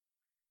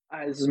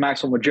Hi, this is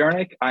Maxwell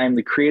Majernik. I am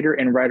the creator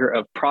and writer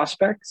of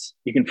Prospects.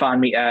 You can find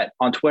me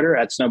on Twitter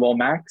at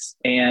SnowballMax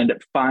and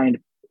find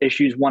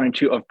issues 1 and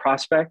 2 of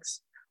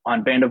Prospects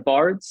on Band of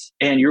Bards.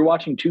 And you're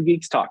watching Two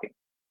Geeks Talking.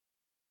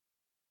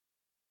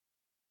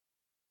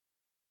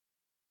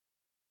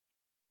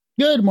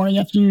 Good morning,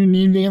 afternoon,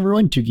 evening,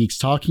 everyone. Two Geeks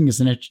Talking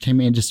is an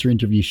entertainment industry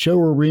interview show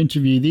where we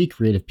interview the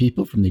creative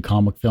people from the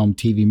comic, film,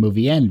 TV,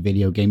 movie, and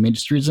video game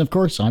industries. And of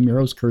course, I'm your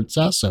host, Kurt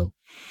Sasso.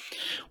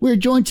 We're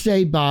joined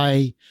today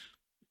by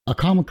a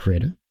comic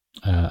creator,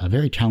 a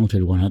very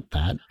talented one at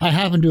that. I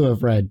happen to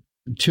have read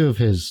 2 of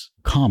his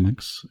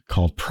comics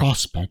called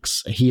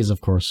Prospects. He is, of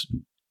course,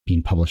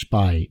 being published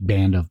by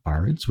Band of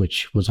Bards,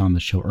 which was on the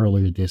show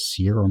earlier this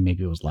year, or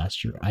maybe it was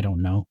last year. I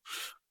don't know.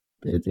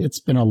 It's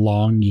been a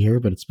long year,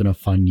 but it's been a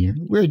fun year.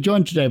 We're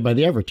joined today by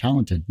the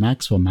ever-talented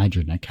Maxwell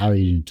Majernik. How are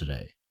you doing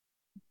today?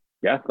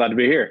 Yeah, glad to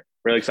be here.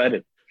 Really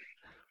excited.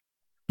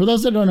 For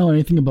those that don't know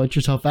anything about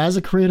yourself as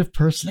a creative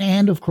person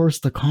and, of course,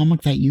 the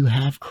comic that you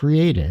have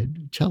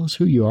created, tell us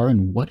who you are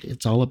and what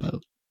it's all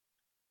about.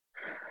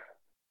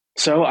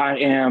 So I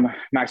am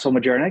Maxwell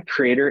Majernik,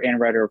 creator and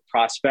writer of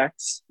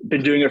Prospects.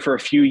 Been doing it for a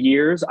few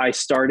years. I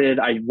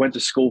went to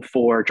school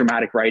for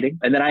dramatic writing,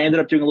 and then I ended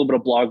up doing a little bit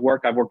of blog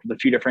work. I've worked with a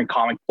few different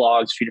comic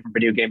blogs, a few different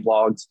video game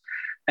blogs.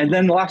 And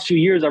then the last few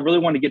years, I really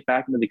wanted to get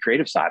back into the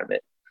creative side of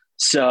it.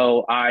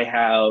 So I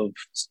have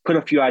put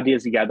a few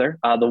ideas together.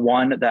 The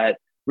one that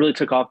really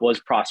took off was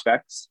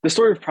Prospects. The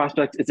story of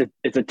Prospects is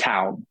it's a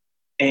town,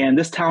 and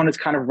this town is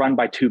kind of run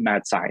by 2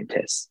 mad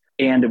scientists.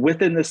 And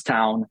within this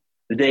town,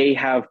 they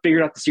have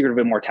figured out the secret of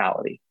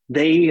immortality.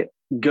 They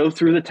go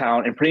through the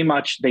town and pretty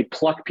much they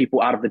pluck people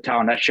out of the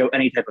town that show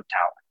any type of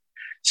talent.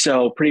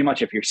 So pretty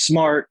much if you're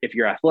smart, if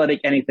you're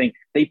athletic, anything,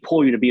 they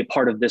pull you to be a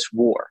part of this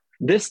war.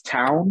 This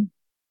town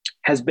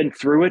has been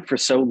through it for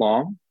so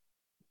long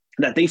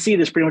that they see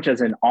this pretty much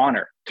as an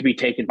honor to be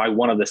taken by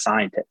one of the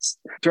scientists.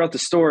 Throughout the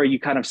story, you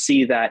kind of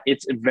see that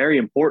it's very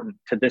important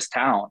to this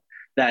town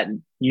that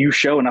you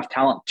show enough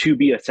talent to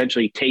be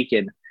essentially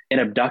taken and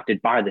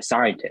abducted by the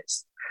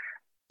scientists.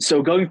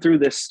 So going through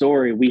this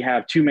story, we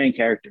have 2 main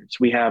characters.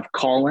 We have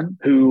Colin,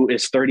 who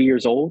is 30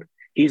 years old.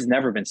 He's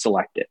never been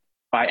selected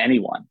by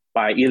anyone,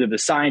 by either the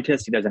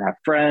scientist. He doesn't have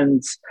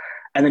friends.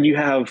 And then you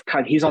have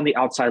he's on the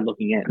outside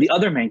looking in. The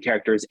other main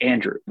character is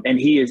Andrew, and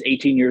he is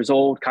 18 years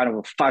old, kind of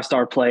a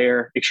 5-star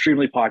player,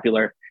 extremely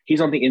popular.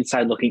 He's on the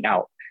inside looking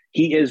out.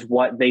 He is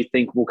what they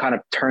think will kind of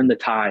turn the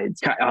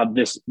tides of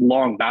this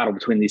long battle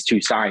between these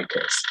 2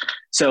 scientists.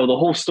 So the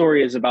whole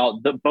story is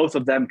about both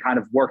of them kind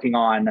of working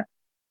on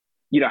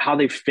how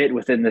they fit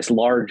within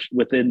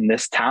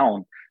this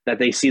town, that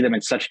they see them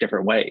in such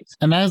different ways.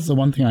 And that is the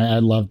one thing I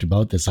loved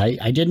about this. I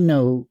didn't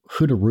know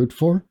who to root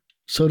for,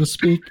 so to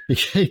speak,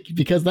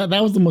 because that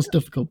was the most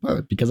difficult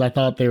part, because I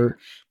thought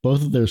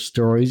both of their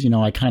stories,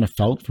 I kind of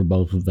felt for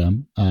both of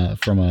them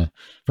from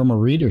a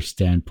reader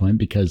standpoint,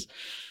 because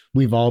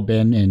we've all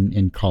been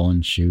in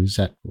Colin's shoes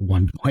at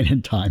one point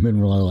in time in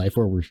real life,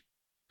 where we're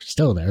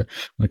still there.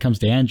 When it comes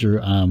to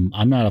Andrew,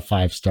 I'm not a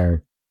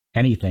 5-star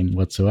anything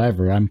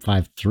whatsoever. I'm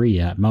 5'3"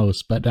 at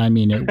most, but I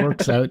mean, it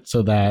works out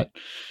so that,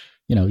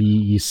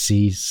 you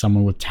see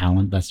someone with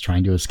talent that's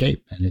trying to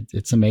escape. And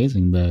it's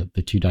amazing, the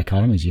 2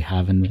 dichotomies you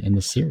have in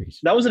the series.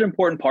 That was an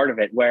important part of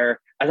it,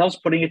 where as I was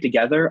putting it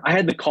together, I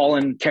had the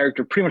Colin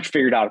character pretty much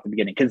figured out at the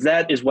beginning, because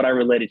that is what I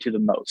related to the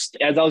most.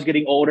 As I was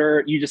getting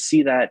older, you just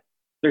see that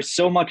there's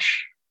so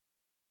much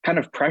kind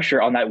of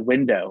pressure on that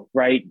window,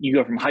 right? You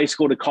go from high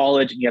school to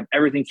college and you have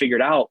everything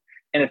figured out.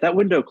 And if that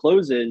window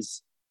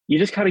closes, you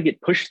just kind of get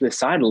pushed to the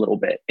side a little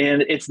bit.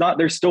 And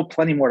there's still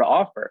plenty more to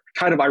offer.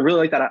 I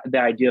really like the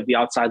idea of the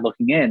outside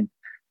looking in.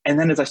 And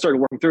then as I started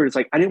working through it, it's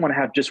like, I didn't want to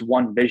have just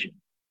one vision.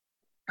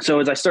 So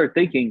as I started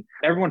thinking,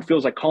 everyone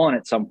feels like Colin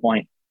at some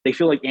point. They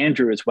feel like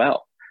Andrew as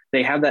well.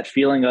 They have that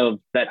feeling of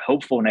that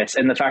hopefulness,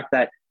 and the fact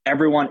that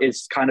everyone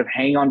is kind of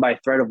hanging on by a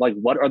thread of like,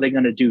 what are they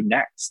going to do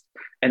next?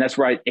 And that's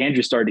where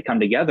Andrew started to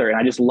come together. And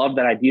I just love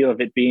that idea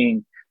of it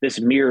being this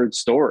mirrored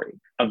story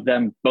of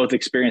them both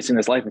experiencing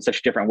this life in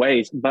such different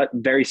ways, but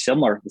very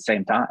similar at the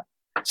same time.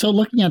 So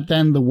looking at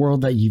then the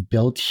world that you've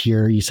built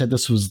here, you said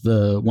this was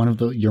one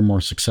of your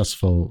more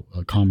successful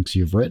comics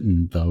you've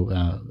written,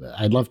 though.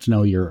 I'd love to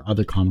know your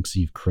other comics that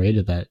you've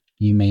created that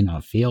you may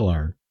not feel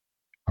are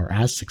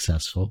as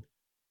successful.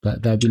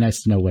 That'd be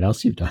nice to know what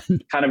else you've done.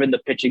 Kind of in the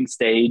pitching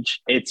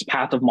stage, it's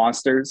Path of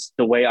Monsters.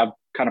 The way I've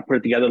kind of put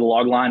it together, the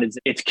log line is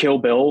it's Kill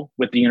Bill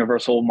with the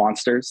Universal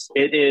monsters.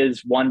 It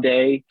is one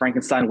day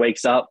Frankenstein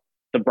wakes up,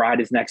 the bride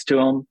is next to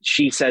him.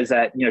 She says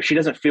that, she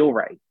doesn't feel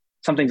right.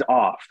 Something's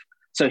off.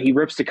 So he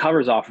rips the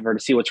covers off of her to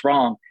see what's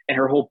wrong, and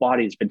her whole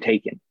body has been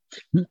taken.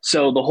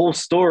 So the whole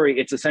story,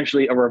 it's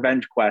essentially a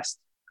revenge quest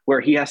where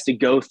he has to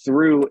go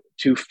through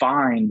to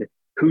find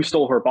who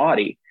stole her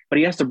body, but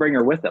he has to bring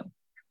her with him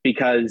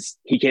because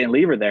he can't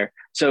leave her there.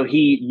 So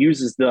he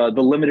uses the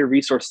limited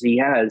resources he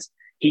has.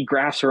 He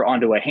grafts her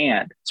onto a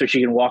hand so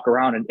she can walk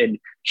around, and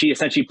she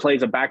essentially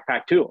plays a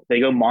backpack too. They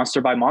go monster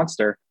by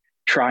monster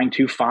trying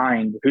to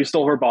find who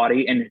stole her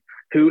body and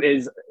who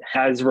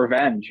has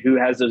revenge, who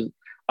has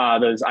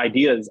those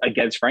ideas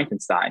against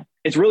Frankenstein.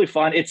 It's really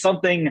fun. It's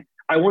something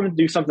I wanted to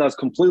do, something that's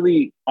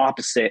completely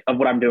opposite of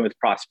what I'm doing with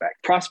Prospect.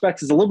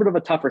 Prospects is a little bit of a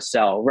tougher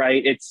sell,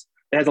 right? It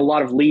has a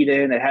lot of lead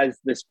in. It has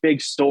this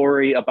big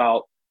story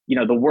about,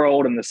 the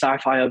world and the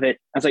sci-fi of it.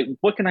 I was like,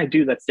 what can I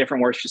do that's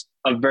different, where it's just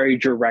a very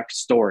direct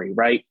story,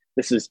 right?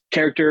 This is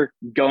character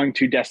going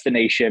to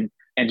destination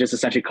and just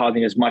essentially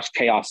causing as much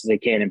chaos as they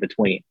can in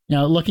between.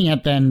 Now, looking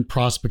at then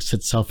Prospects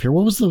itself here,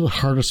 what was the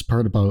hardest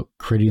part about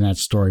creating that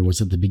story?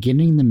 Was it the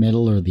beginning, the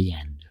middle, or the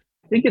end?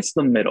 I think it's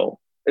the middle.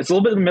 It's a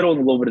little bit of the middle and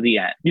a little bit of the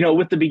end.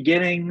 With the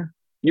beginning,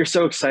 you're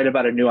so excited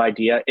about a new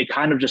idea. It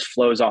kind of just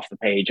flows off the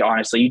page,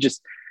 honestly.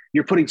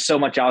 You're putting so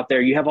much out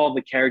there. You have all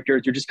the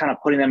characters. You're just kind of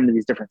putting them into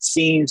these different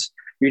scenes.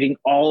 You're getting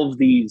all of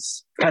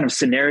these kind of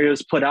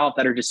scenarios put out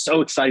that are just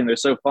so exciting. They're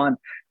so fun.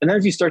 And then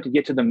as you start to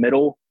get to the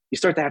middle, you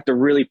start to have to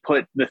really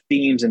put the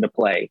themes into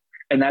play.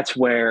 And that's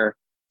where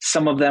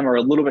some of them are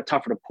a little bit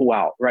tougher to pull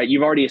out, right?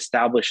 You've already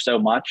established so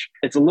much.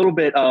 It's a little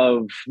bit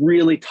of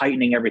really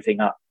tightening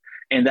everything up.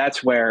 And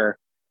that's where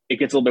it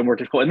gets a little bit more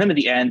difficult. And then at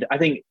the end, I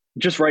think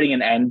just writing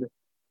an end,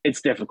 it's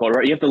difficult,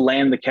 right? You have to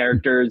land the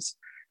characters.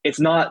 It's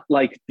not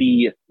like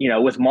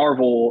with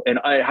Marvel and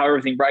how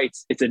everything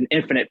writes, it's an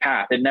infinite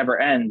path. It never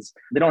ends.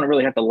 They don't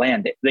really have to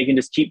land it. They can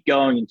just keep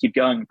going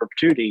in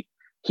perpetuity.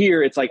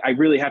 Here, it's like, I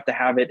really have to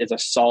have it as a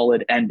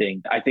solid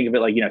ending. I think of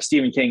it like,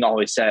 Stephen King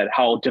always said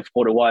how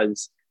difficult it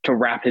was to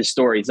wrap his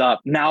stories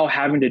up. Now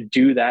having to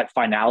do that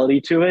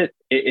finality to it,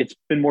 it's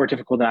been more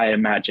difficult than I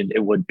imagined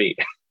it would be.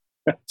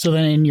 So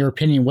then, in your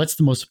opinion, what's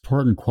the most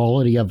important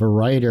quality of a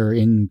writer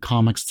in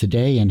comics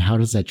today, and how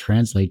does that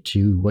translate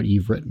to what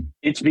you've written?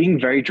 It's being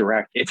very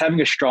direct. It's having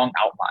a strong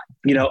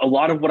outline. A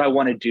lot of what I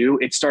want to do,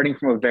 it's starting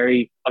from a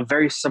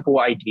very simple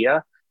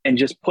idea and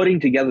just putting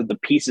together the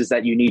pieces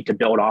that you need to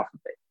build off of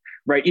it,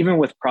 right? Even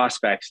with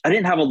Prospects, I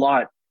didn't have a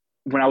lot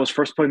when I was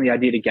first putting the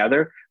idea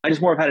together. I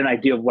just more of had an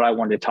idea of what I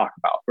wanted to talk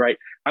about, right?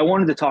 I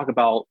wanted to talk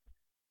about,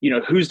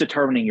 who's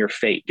determining your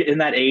fate in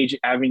that age,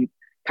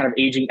 kind of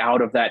aging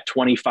out of that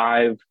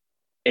 25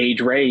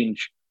 age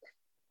range.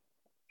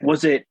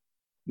 Was it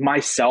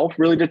myself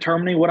really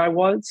determining what I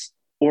was?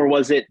 Or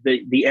was it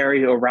the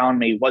area around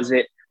me? Was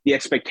it the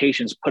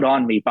expectations put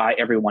on me by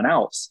everyone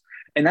else?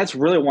 And that's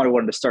really what I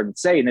wanted to start and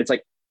say. And it's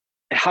like,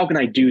 how can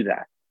I do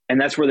that? And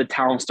that's where the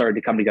talent started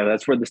to come together.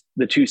 That's where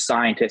the two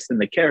scientists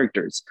and the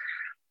characters,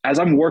 as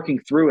I'm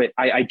working through it,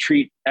 I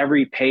treat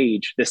every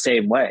page the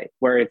same way,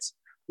 where it's,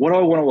 what do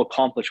I want to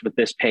accomplish with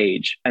this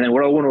page? And then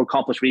what do I want to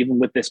accomplish even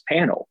with this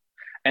panel?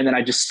 And then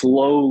I just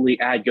slowly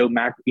add, go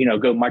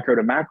micro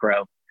to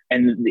macro,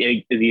 and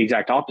the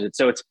exact opposite.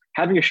 So it's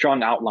having a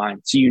strong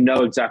outline so you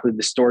know exactly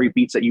the story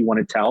beats that you want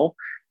to tell.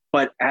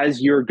 But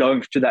as you're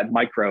going to that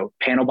micro,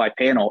 panel by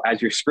panel,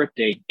 as you're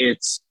scripting,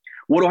 it's,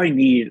 what do I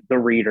need the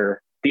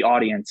reader, the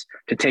audience,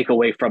 to take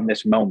away from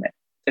this moment?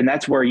 And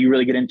that's where you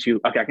really get into,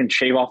 okay, I can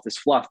shave off this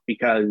fluff,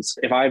 because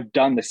if I've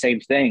done the same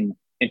thing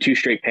in 2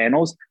 straight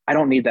panels, I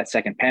don't need that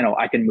second panel.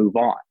 I can move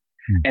on.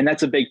 And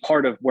that's a big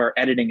part of where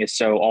editing is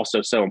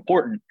also so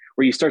important,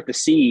 where you start to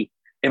see,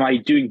 am I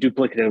doing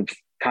duplicative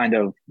kind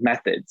of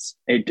methods?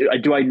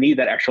 Do I need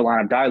that extra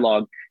line of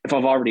dialogue if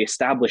I've already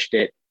established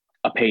it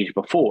a page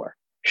before?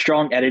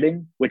 Strong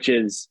editing, which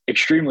is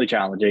extremely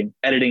challenging.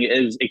 Editing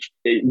is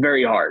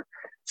very hard.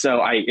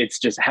 So it's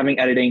just having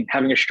editing,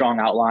 having a strong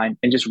outline,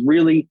 and just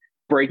really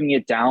breaking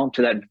it down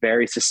to that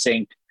very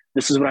succinct,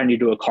 this is what I need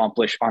to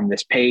accomplish on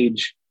this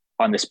page,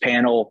 on this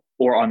panel,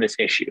 or on this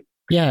issue.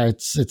 Yeah,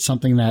 it's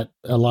something that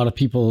a lot of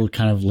people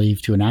kind of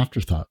leave to an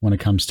afterthought when it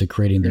comes to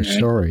creating their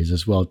stories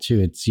as well,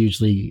 too. It's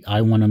usually,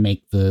 I want to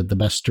make the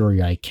best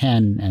story I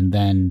can, and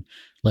then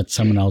let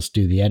someone else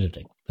do the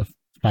editing. The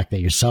fact that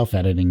you're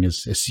self-editing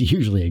is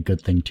usually a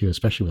good thing, too,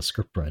 especially with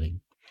script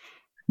writing.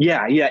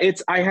 Yeah.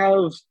 I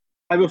have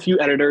a few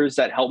editors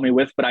that help me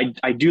with, but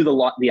I do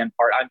the end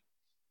part.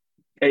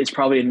 It's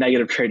probably a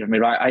negative trait of me,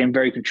 but I am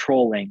very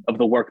controlling of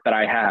the work that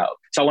I have.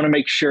 So I want to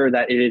make sure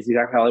that it is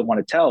exactly how I want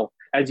to tell.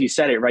 As you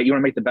said it, right? You want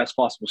to make the best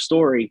possible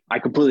story. I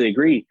completely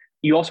agree.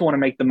 You also want to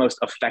make the most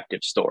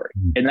effective story.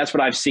 And that's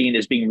what I've seen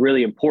as being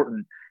really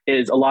important,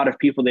 is a lot of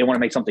people, they want to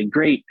make something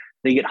great.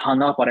 They get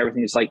hung up on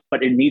everything. It's like,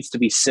 but it needs to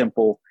be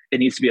simple. It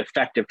needs to be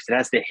effective, because it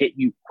has to hit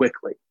you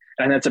quickly.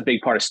 And that's a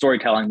big part of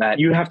storytelling, that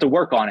you have to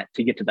work on it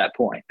to get to that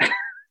point.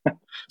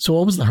 So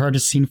what was the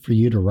hardest scene for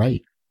you to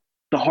write?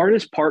 The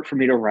hardest part for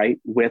me to write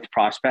with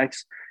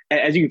Prospects,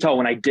 as you can tell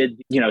when I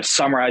did,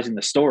 summarizing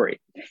the story,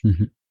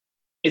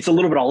 it's a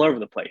little bit all over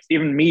the place.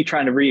 Even me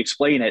trying to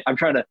re-explain it,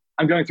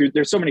 I'm going through,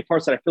 there's so many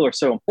parts that I feel are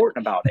so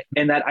important about it,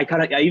 and that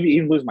I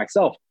even lose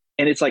myself.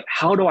 And it's like,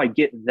 how do I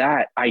get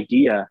that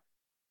idea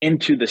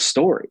into the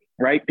story,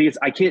 right? Because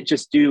I can't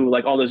just do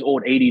like all those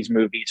old 80s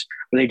movies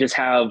where they just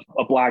have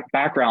a black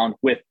background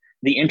with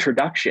the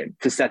introduction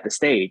to set the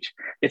stage.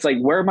 It's like,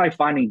 where am I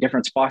finding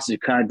different spots to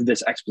kind of do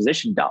this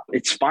exposition dump?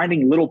 It's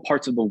finding little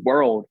parts of the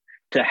world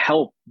to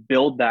help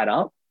build that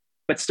up,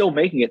 but still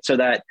making it so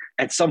that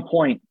at some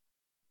point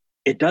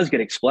it does get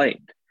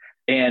explained.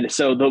 And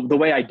so the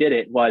way I did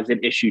it was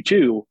in issue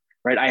 2,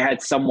 right? I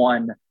had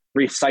someone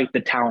recite the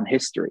town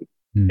history.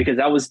 because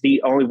that was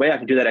the only way I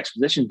could do that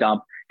exposition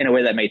dump in a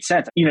way that made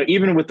sense.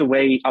 Even with the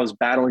way I was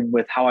battling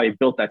with how I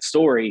built that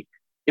story,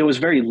 it was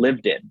very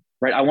lived in,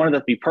 right? I wanted that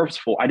to be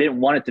purposeful. I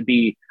didn't want it to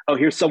be, oh,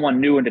 here's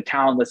someone new into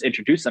town, let's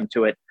introduce them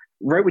to it.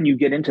 Right when you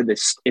get into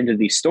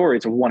these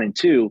stories of 1 and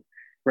 2,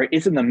 right,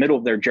 it's in the middle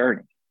of their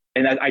journey.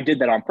 And I did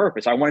that on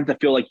purpose. I wanted to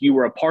feel like you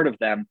were a part of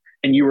them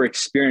and you were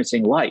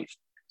experiencing life.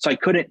 So I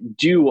couldn't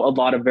do a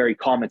lot of very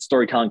common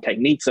storytelling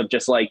techniques of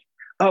just like,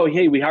 oh,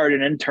 hey, we hired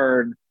an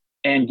intern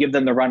and give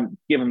them the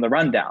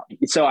rundown.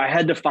 So I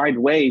had to find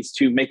ways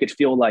to make it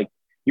feel like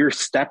you're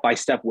step by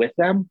step with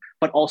them,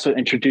 but also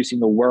introducing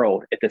the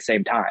world at the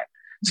same time.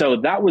 So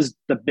that was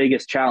the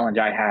biggest challenge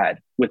I had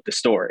with the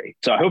story.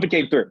 So I hope it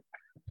came through.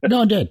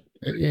 No, it did.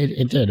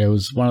 It did. It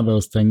was one of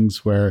those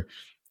things where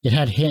it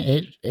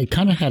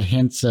kind of had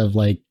hints of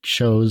like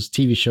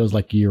TV shows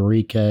like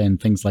Eureka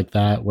and things like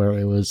that, where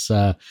it was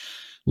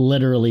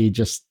literally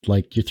just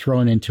like you're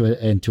thrown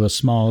into a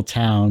small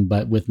town,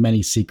 but with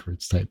many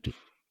secrets type deal.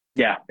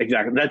 Yeah,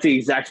 exactly. That's the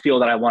exact feel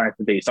that I wanted it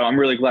to be. So I'm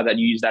really glad that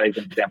you used that as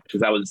an example,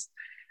 because that was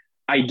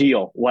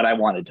ideal what I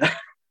wanted.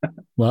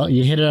 Well,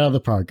 you hit it out of the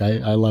park.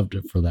 I loved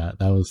it for that.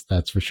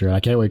 That's for sure. I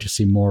can't wait to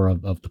see more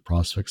of the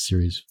Prospect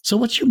series. So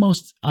what's your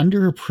most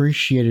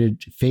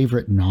underappreciated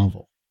favorite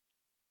novel?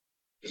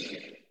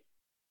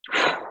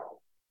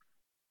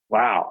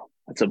 Wow,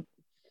 that's a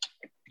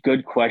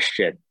good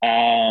question.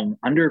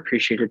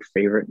 Underappreciated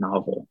favorite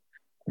novel.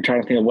 I'm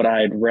trying to think of what I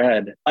had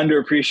read.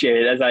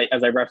 Underappreciated,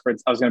 as I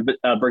referenced, I was going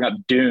to bring up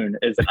Dune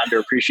as an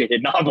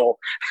underappreciated novel.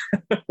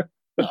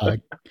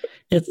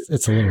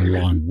 It's a little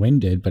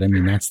long-winded, but I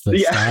mean that's the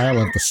style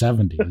of the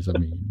 70s. I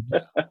mean,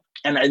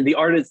 and the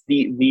artist,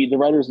 the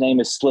writer's name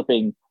is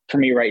slipping for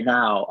me right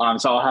now,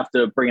 so I'll have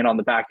to bring it on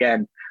the back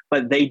end.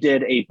 But they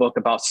did a book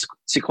about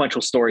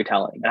sequential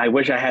storytelling, and I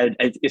wish I had.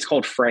 It's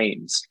called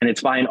Frames, and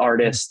it's by an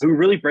artist who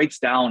really breaks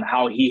down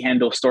how he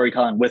handles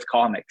storytelling with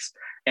comics.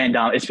 And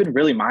it's been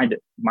really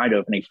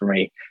mind-opening for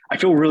me. I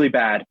feel really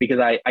bad because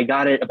I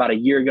got it about a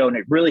year ago, and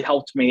it really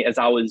helped me as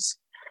I was,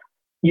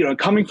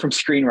 coming from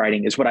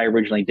screenwriting is what I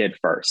originally did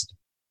first.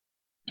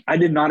 I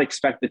did not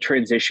expect the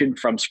transition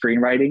from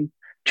screenwriting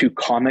to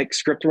comic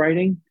script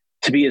writing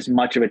to be as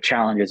much of a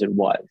challenge as it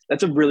was.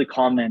 That's a really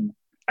common,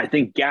 I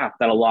think, gap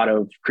that a lot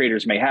of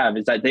creators may have,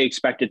 is that they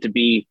expect it to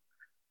be,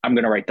 I'm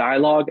going to write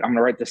dialogue, I'm going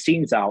to write the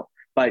scenes out.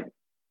 But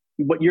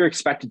what you're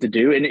expected to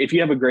do, and if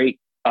you have a great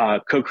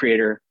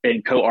co-creator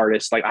and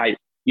co-artist like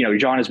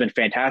John has been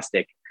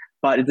fantastic,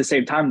 but at the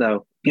same time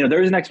though,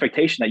 there is an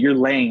expectation that you're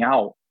laying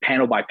out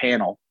panel by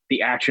panel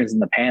the actions in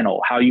the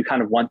panel, how you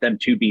kind of want them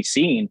to be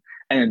seen,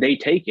 and then they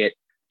take it.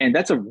 And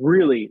that's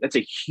a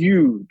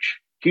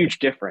huge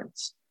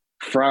difference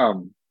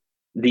from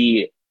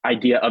the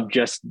idea of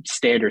just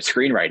standard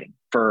screenwriting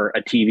for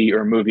a TV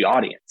or a movie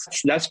audience.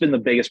 That's been the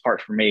biggest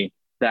part for me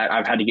that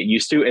I've had to get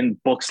used to. And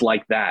books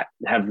like that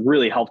have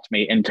really helped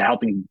me into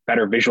helping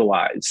better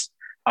visualize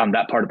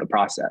that part of the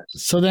process.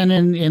 So then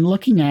in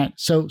looking at,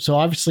 so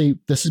obviously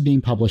this is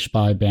being published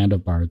by Band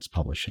of Bards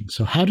Publishing.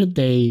 So how did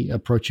they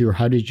approach you, or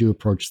how did you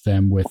approach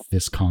them with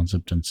this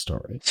concept and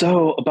story?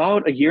 So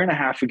about a year and a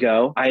half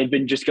ago, I had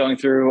been just going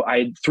through, I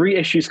had 3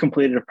 issues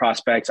completed of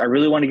Prospects. I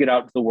really want to get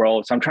out to the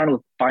world. So I'm trying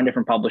to find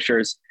different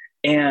publishers,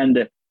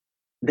 and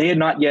they had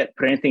not yet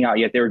put anything out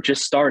yet. They were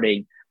just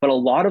starting. But a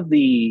lot of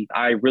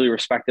I really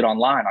respected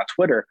online on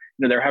Twitter,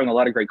 they were having a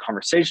lot of great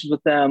conversations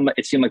with them.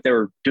 It seemed like they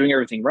were doing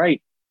everything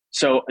right.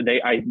 So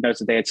I noticed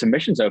that they had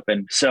submissions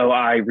open. So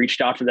I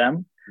reached out to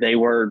them. They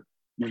were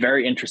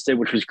very interested,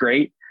 which was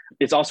great.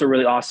 It's also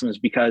really awesome is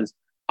because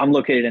I'm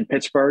located in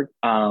Pittsburgh.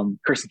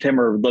 Chris and Tim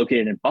are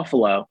located in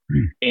Buffalo.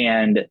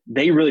 And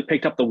they really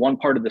picked up the one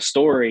part of the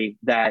story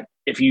that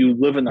if you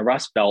live in the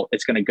Rust Belt,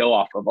 it's going to go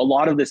off of. A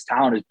lot of this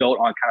town is built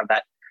on kind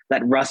of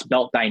that Rust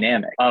Belt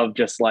dynamic of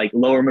just like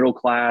lower middle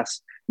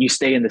class. You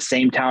stay in the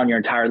same town your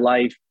entire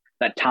life.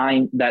 That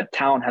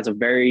town has a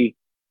very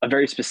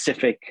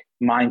specific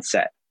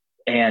mindset,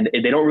 and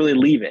they don't really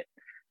leave it.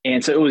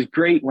 And so it was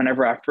great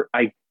whenever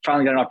I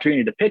finally got an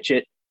opportunity to pitch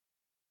it.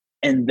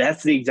 And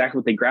that's exactly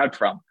what they grabbed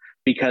from,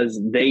 because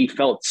they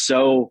felt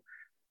so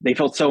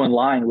in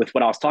line with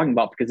what I was talking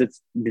about, because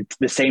it's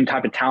the same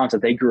type of towns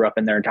that they grew up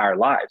in their entire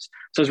lives.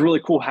 So it's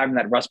really cool having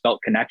that Rust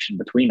Belt connection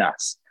between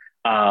us.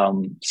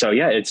 So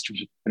yeah, it's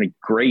been a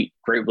great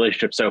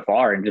relationship so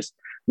far, and just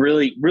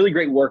really, really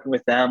great working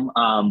with them.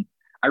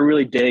 I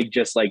really dig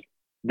just like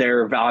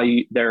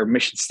their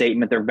mission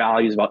statement, their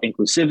values about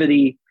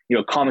inclusivity,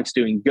 comics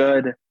doing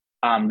good.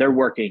 They're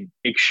working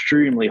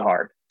extremely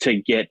hard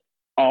to get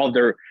all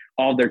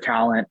their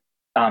talent,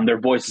 their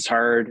voices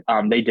heard.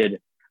 They did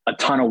a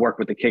ton of work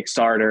with the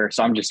Kickstarter.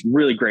 So I'm just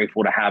really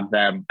grateful to have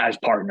them as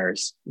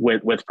partners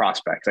with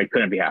Prospects. I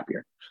couldn't be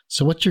happier.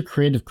 So what's your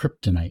creative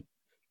kryptonite?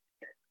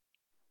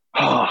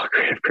 Oh,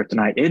 creative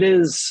kryptonite. It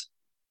is,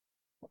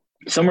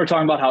 some were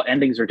talking about how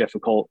endings are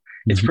difficult.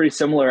 It's pretty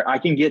similar. I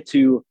can get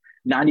to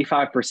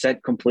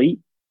 95% complete,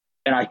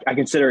 and I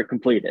consider it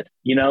completed.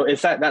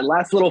 It's that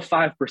last little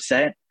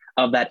 5%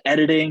 of that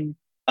editing,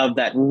 of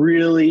that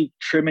really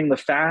trimming the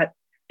fat.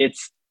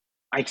 It's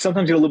I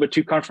sometimes get a little bit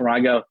too comfortable. I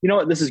go, you know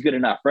what, this is good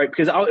enough, right?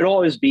 Because it'll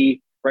always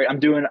be right. I'm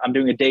doing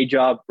a day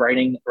job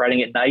writing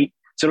at night,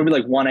 so it'll be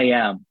like 1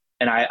 a.m.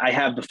 and I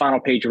have the final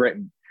page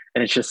written,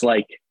 and it's just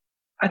like,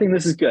 I think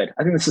this is good.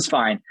 I think this is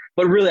fine.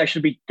 But really, I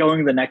should be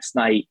going the next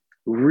night,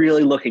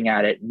 really looking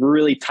at it,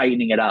 really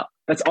tightening it up.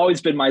 That's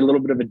always been my little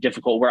bit of a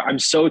difficult, where I'm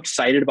so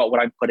excited about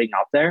what I'm putting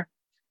out there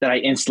that I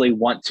instantly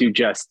want to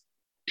just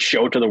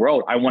show it to the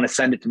world. I want to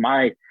send it to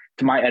my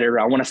editor.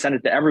 I want to send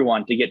it to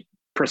everyone to get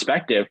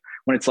perspective,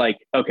 when it's like,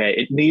 okay,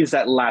 it needs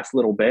that last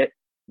little bit.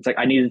 It's like,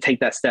 I need to take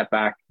that step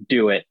back,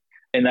 do it.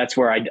 And that's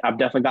where I've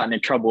definitely gotten in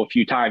trouble a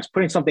few times,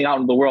 putting something out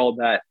in the world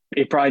that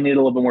it probably needed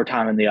a little bit more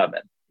time in the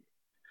oven.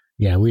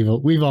 Yeah,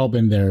 we've all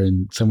been there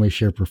in some way,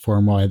 shape, or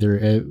form.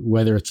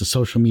 Whether it's a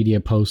social media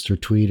post or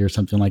tweet or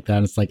something like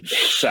that, it's like,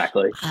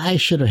 exactly, I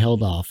should have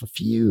held off a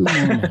few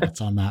more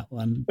minutes on that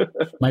one.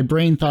 My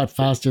brain thought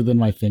faster than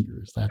my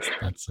fingers. That's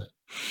it.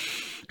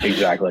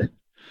 Exactly.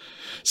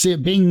 See,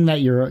 being that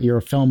you're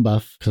a film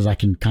buff, because I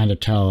can kind of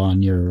tell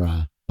on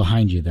your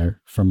behind you there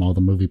from all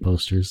the movie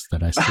posters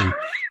that I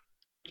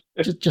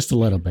see, just a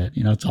little bit.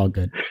 It's all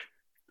good.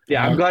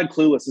 Yeah, I'm glad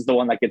Clueless is the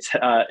one that gets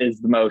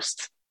is the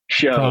most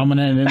show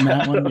prominent in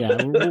that one.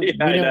 Yeah,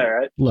 yeah, I know,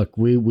 right? Look,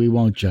 we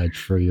won't judge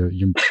for your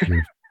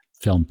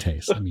film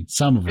taste. I mean,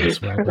 some of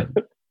us will, but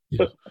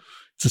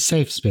it's a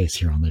safe space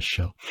here on this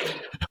show.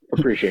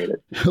 Appreciate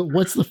it.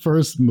 What's the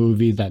first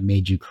movie that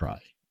made you cry?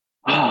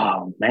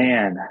 Oh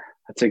man,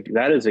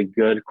 that is a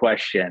good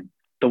question.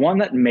 The one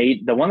that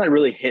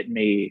really hit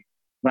me.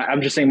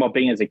 I'm just thinking about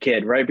being as a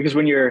kid, right? Because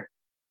when you're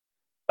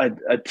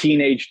a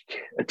teenage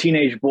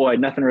boy,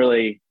 nothing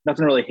really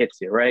hits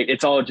you, right?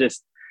 It's all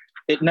just,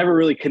 it never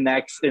really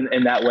connects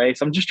in that way.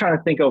 So I'm just trying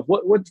to think of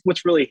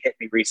what's really hit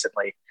me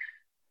recently.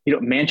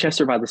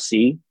 Manchester by the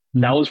Sea.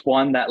 Mm-hmm. That was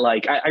one that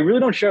like I really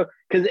don't show,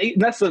 because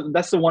that's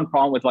the one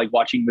problem with like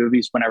watching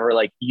movies. Whenever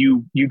like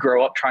you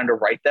grow up trying to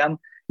write them,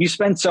 you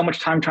spend so much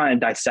time trying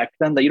to dissect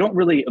them that you don't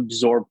really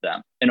absorb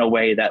them in a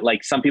way that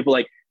like some people,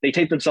 like they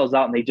take themselves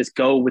out and they just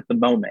go with the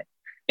moment.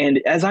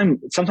 And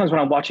sometimes when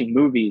I'm watching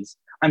movies,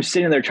 I'm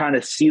sitting there trying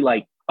to see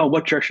like, oh,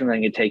 what direction are they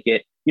going to take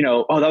it?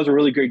 Oh, that was a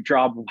really great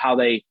job of how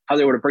they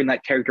were to bring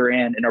that character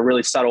in a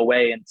really subtle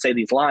way and say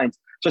these lines.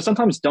 So I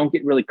sometimes don't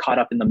get really caught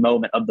up in the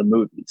moment of the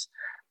movies.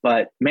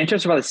 But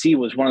Manchester by the Sea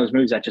was one of those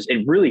movies that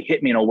it really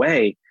hit me in a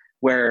way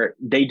where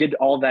they did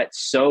all that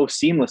so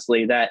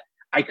seamlessly that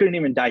I couldn't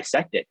even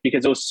dissect it,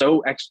 because it was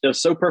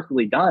so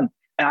perfectly done.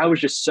 And I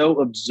was just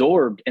so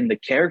absorbed in the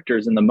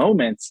characters and the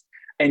moments,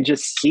 and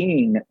just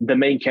seeing the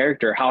main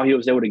character, how he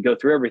was able to go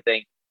through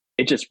everything.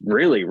 It just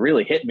really,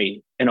 really hit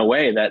me in a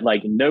way that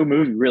like no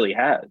movie really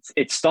has.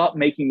 It stopped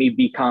making me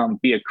be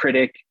a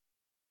critic,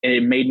 and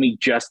it made me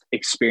just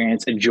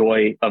experience a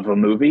joy of a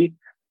movie.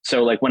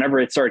 So like whenever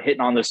it started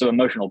hitting on those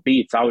emotional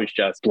beats, I was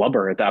just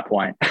blubber at that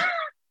point.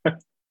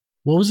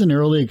 What was an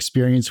early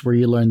experience where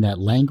you learned that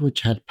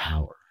language had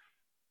power?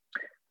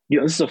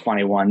 This is a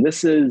funny one.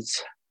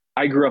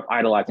 I grew up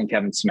idolizing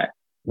Kevin Smith,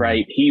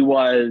 right? He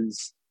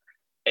was,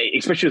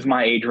 especially with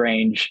my age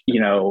range,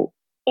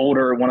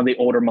 one of the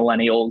older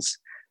millennials.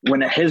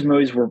 When his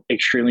movies were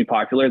extremely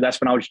popular, that's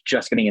when I was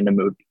just getting into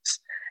movies.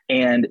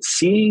 And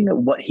seeing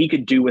what he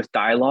could do with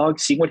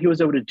dialogue, seeing what he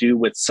was able to do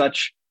with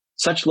such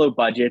low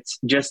budgets,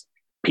 just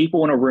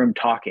people in a room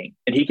talking,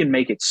 and he can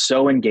make it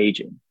so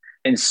engaging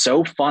and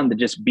so fun to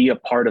just be a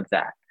part of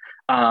that.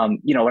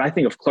 When I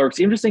think of Clerks,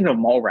 even just thinking of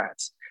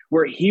Mallrats,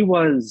 where he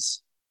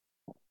was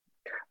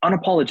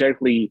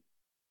unapologetically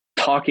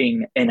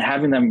talking and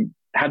having them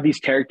have these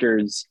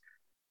characters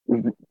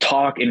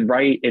talk and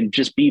write and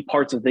just be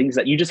parts of things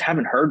that you just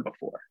haven't heard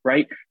before,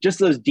 right? Just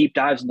those deep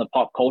dives in the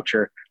pop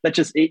culture that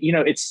just,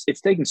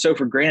 it's taken so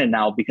for granted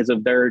now because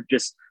of there are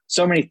just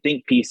so many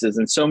think pieces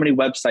and so many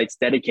websites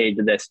dedicated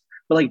to this.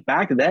 But like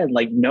back then,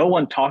 like no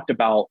one talked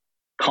about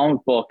comic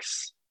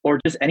books or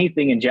just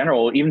anything in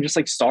general, even just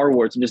like Star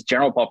Wars and just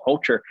general pop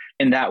culture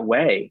in that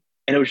way.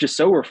 And it was just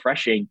so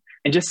refreshing.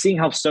 And just seeing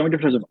how so many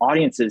different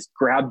audiences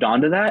grabbed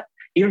onto that,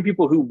 even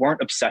people who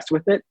weren't obsessed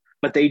with it,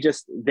 but they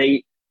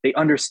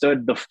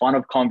understood the fun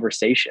of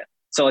conversation.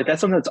 So like, that's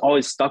something that's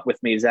always stuck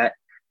with me, is that,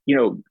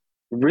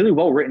 really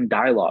well-written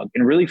dialogue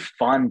and really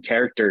fun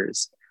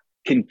characters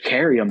can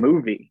carry a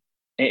movie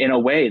in a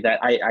way that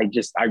I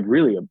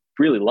really,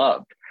 really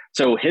loved.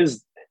 So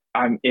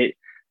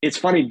it's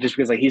funny just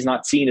because like, he's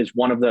not seen as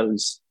one of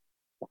those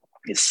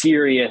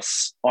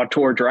serious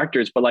auteur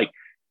directors, but like,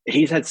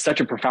 he's had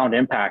such a profound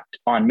impact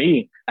on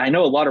me. I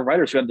know a lot of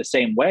writers who have the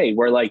same way,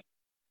 where like,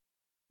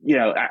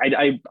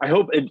 I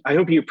hope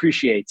he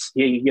appreciates,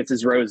 he gets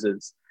his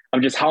roses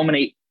of just how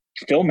many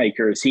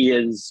filmmakers he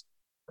is,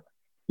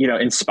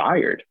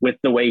 inspired with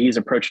the way he's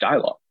approached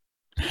dialogue.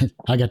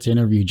 I got to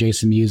interview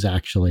Jason Mewes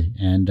actually.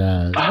 And,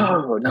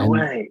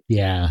 way.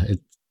 Yeah.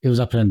 It was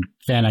up in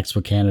Fan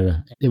Expo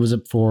Canada. It was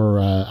up for,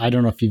 I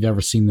don't know if you've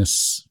ever seen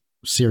this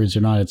series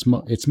or not.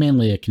 It's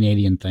mainly a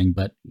Canadian thing,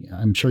 but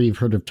I'm sure you've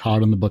heard of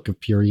Todd and the Book of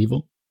Pure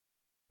Evil.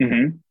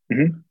 Mm-hmm.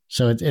 Mm-hmm.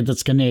 So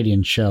it's a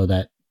Canadian show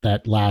that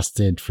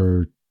lasted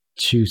for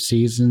 2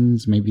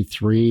 seasons, maybe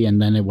 3,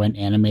 and then it went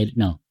animated.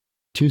 No,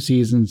 2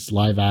 seasons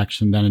live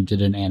action, then it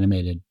did an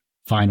animated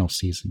final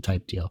season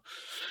type deal.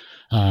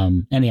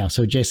 Anyhow,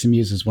 so Jason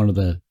Mewes is one of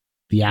the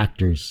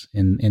actors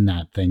in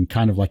that thing,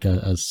 kind of like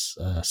a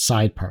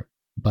side part,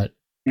 but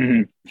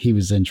he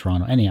was in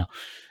Toronto. Anyhow,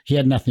 he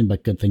had nothing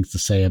but good things to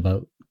say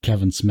about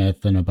Kevin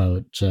Smith and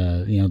about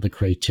the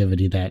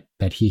creativity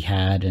that he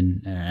had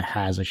and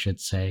has, I should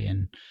say,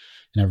 and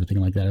everything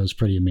like that. It was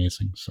pretty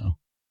amazing. So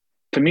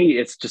to me,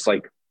 it's just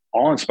like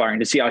awe-inspiring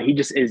to see how he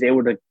just is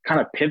able to kind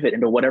of pivot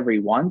into whatever he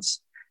wants.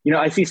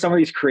 I see some of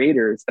these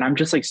creators and I'm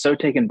just like so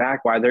taken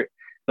back why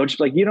they'll just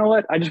be like, you know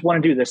what, I just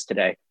want to do this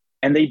today,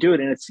 and they do it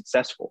and it's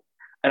successful.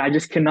 And I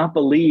just cannot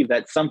believe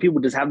that some people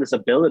just have this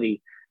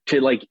ability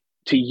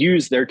to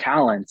use their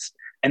talents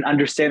and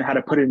understand how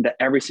to put it into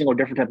every single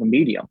different type of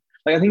medium.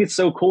 Like, I think it's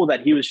so cool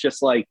that he was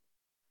just like,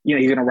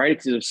 he's going to write it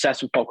because he's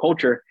obsessed with pop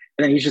culture.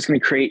 And then he's just going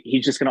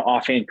to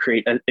offhand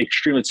create an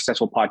extremely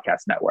successful podcast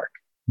network.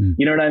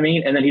 You know what I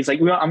mean? And then he's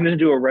like, well, I'm going to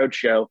do a road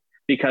show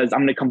because I'm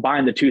going to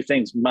combine the two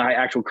things, my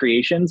actual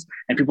creations,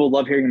 and people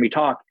love hearing me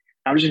talk.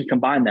 I'm just going to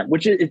combine them,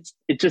 which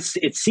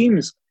it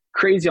seems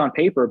crazy on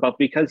paper, but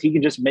because he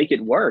can just make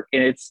it work.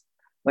 And it's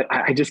like,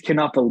 I just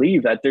cannot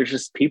believe that there's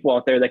just people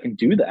out there that can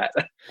do that.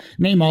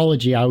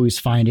 Namology I always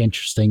find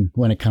interesting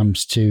when it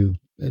comes to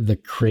the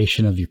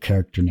creation of your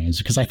character names,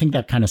 because I think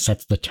that kind of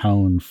sets the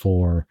tone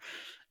for,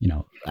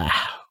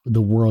 the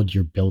world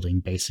you're building,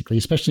 basically,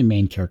 especially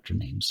main character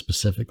names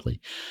specifically.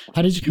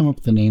 How did you come up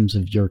with the names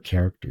of your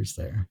characters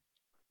there?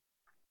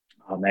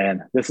 Oh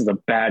man, this is a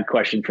bad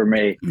question for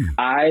me.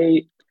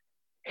 Out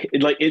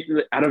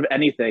of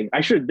anything,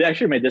 I should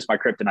have made this my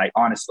kryptonite.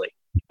 Honestly,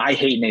 I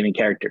hate naming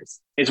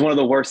characters. It's one of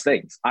the worst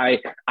things. I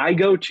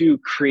go to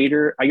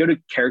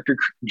character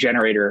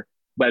generator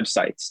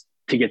websites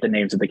to get the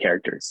names of the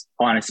characters.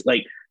 Honestly,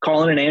 like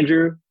Colin and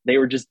Andrew, they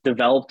were just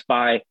developed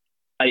by.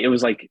 It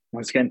was like,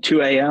 once again,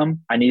 2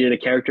 a.m. I needed a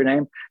character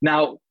name.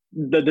 Now,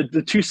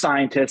 the two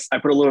scientists, I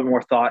put a little bit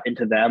more thought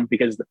into them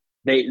because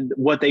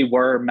what they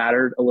were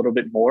mattered a little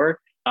bit more.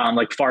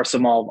 Like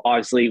Farsimov,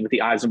 obviously, with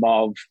the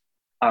Asimov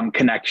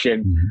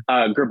connection.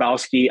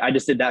 Grabowski, I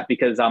just did that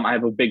because I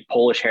have a big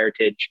Polish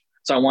heritage.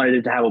 So I wanted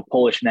it to have a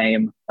Polish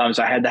name.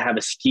 So I had to have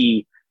a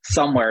ski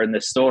somewhere in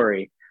this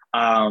story.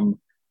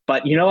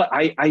 But you know what?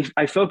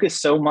 I focus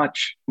so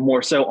much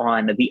more so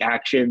on the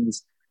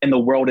actions and the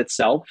world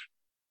itself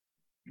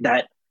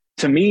that,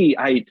 to me,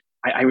 I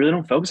really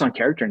don't focus on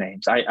character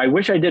names. I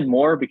wish I did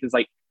more because,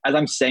 like, as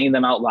I'm saying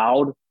them out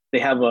loud, they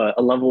have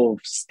a level of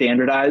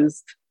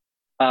standardized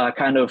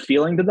kind of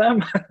feeling to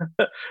them.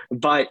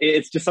 But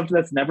it's just something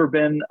that's never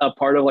been a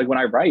part of, like, when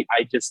I write.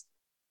 It's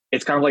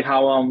kind of like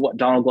how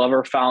Donald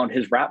Glover found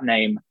his rap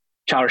name,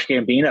 Childish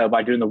Gambino,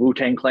 by doing the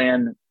Wu-Tang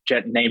Clan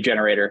name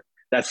generator.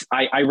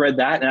 I read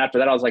that, and after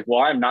that I was like,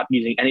 well, I'm not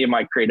using any of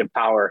my creative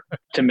power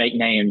to make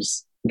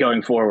names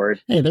going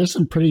forward. Hey, there's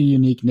some pretty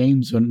unique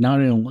names,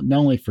 not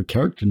only for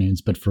character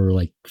names, but for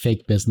like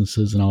fake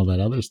businesses and all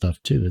that other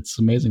stuff too. It's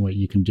amazing what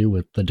you can do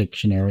with the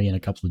dictionary and a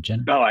couple of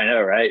genders. Oh, I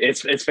know, right?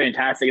 It's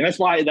fantastic.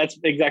 And that's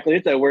exactly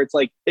it though, where it's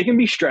like, it can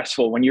be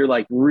stressful when you're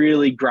like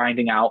really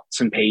grinding out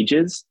some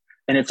pages.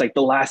 And it's like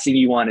the last thing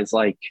you want is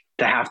like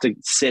to have to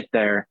sit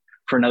there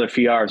for another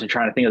few hours and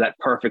trying to think of that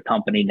perfect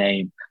company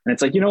name. And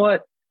it's like, you know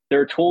what?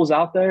 There are tools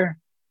out there.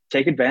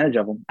 Take advantage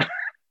of them.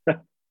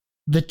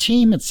 The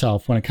team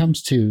itself, when it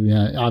comes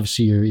to,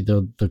 obviously you're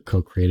the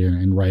co-creator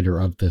and writer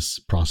of this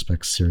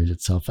Prospects series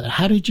itself.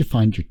 How did you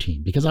find your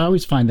team? Because I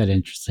always find that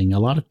interesting. A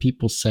lot of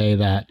people say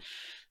that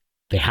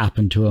they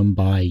happen to them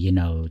by,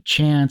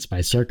 chance,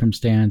 by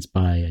circumstance,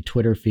 by a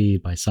Twitter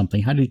feed, by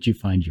something. How did you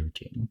find your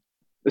team?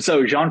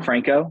 So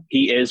Gianfranco,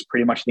 he is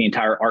pretty much the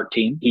entire art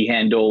team. He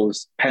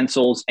handles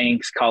pencils,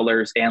 inks,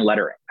 colors, and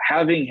lettering.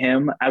 Having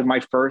him as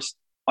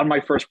on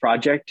my first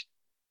project,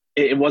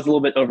 it was a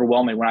little bit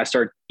overwhelming when I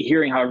started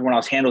hearing how everyone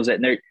else handles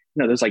it. And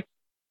there's like,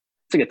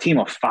 it's like a team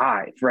of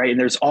 5, right? And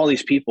there's all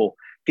these people.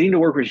 Getting to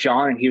work with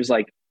Jean, and he was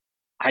like,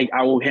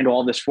 I will handle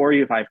all this for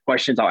you. If I have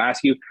questions, I'll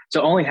ask you.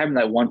 So only having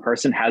that one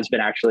person has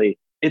been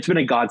it's been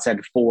a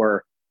godsend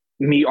for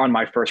me on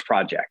my first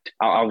project.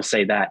 I will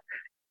say that.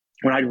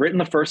 When I'd written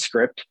the first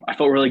script, I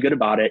felt really good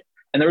about it.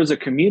 And there was a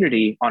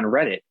community on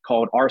Reddit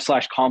called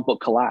r/comic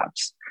book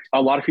collabs.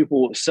 A lot of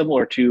people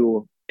similar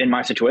to in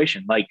my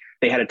situation, like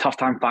they had a tough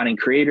time finding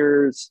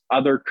creators,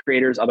 other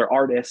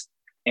artists,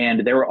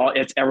 and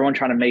it's everyone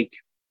trying to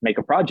make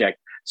a project.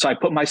 So I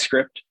put my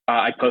script,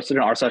 I posted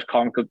on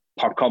r/comic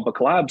book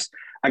collabs.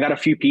 I got a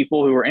few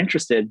people who were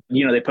interested.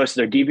 They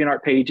posted their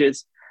DeviantArt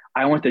pages.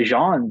 I went to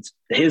Jean's,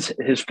 his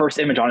first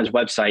image on his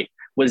website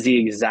was the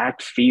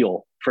exact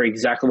feel for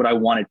exactly what I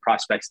wanted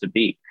Prospects to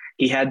be.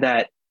 He had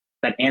that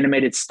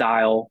animated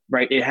style,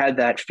 right? It had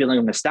that feeling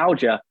of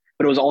nostalgia,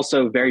 but it was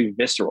also very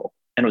visceral.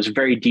 And it was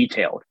very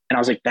detailed. And I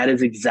was like, that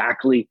is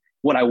exactly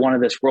what I wanted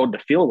this world to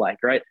feel like,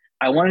 right?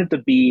 I wanted it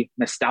to be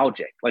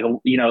nostalgic, like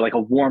a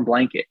warm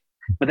blanket.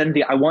 But then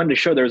I wanted to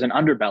show there was an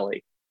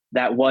underbelly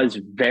that was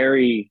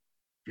very,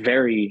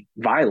 very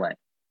violent.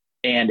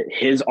 And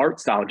his art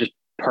style just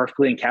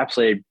perfectly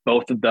encapsulated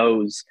both of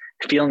those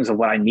feelings of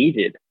what I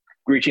needed.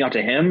 reaching out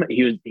to him.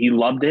 He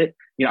loved it.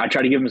 I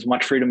tried to give him as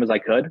much freedom as I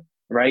could.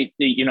 Right.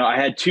 I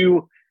had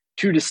two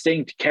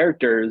distinct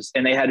characters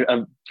and they had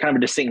a kind of a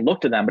distinct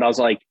look to them, but I was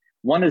like,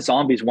 one is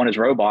zombies, one is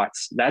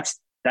robots. That's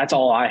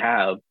all I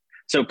have.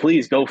 So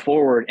please go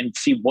forward and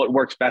see what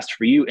works best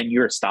for you and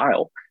your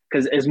style.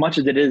 Because as much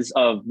as it is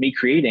of me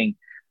creating,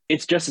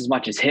 it's just as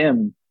much as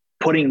him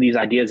putting these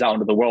ideas out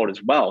into the world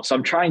as well. So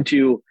I'm trying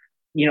to,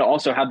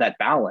 also have that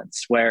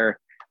balance where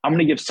I'm going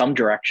to give some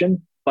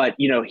direction, but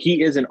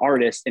he is an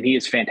artist and he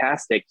is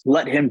fantastic.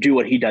 Let him do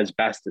what he does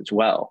best as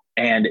well.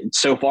 And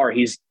so far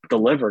he's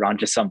delivered on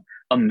just some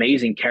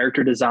amazing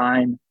character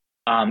design.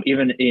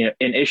 Even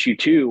in issue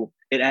 2,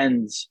 it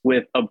ends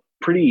with a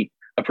pretty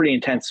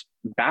intense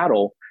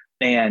battle.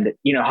 And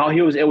how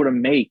he was able to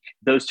make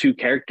those two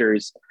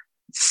characters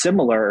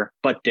similar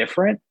but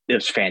different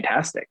is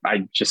fantastic.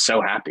 I'm just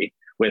so happy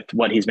with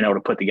what he's been able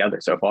to put together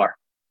so far.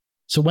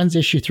 So when's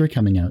issue 3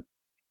 coming out?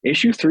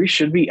 Issue 3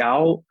 should be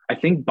out, I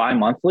think,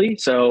 bi-monthly.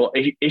 So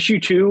issue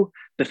 2,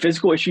 the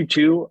physical issue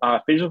 2,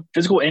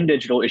 physical and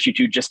digital issue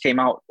 2 just came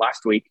out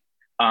last week.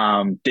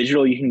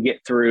 Digital you can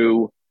get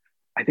through,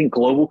 I think,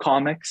 Global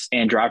Comics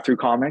and Drive-Thru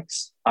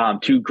Comics,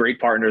 2 great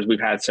partners we've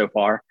had so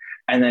far.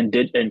 And then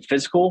in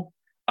physical,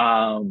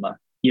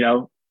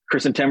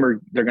 Chris and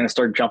Tim they're going to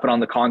start jumping on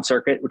the con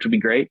circuit, which would be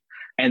great.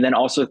 And then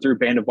also through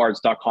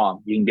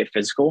bandofbards.com, you can get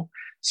physical.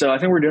 So I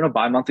think we're doing a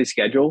bi-monthly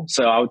schedule.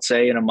 So I would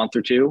say in a month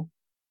or 2,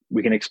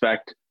 we can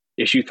expect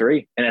issue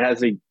 3. And it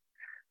has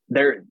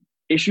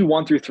issue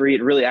 1 through 3,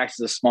 it really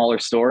acts as a smaller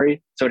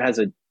story. So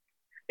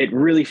it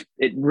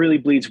really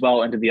bleeds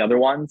well into the other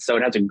one. So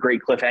it has a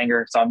great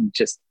cliffhanger. So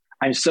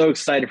I'm so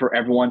excited for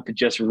everyone to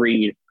just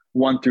read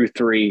 1 through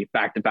 3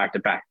 back to back to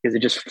back, because it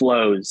just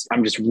flows.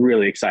 I'm just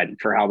really excited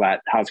for how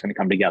it's going to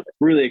come together.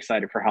 Really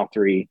excited for how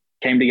 3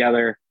 came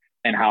together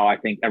and how I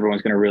think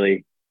everyone's going to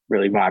really,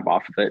 really vibe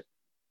off of it.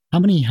 How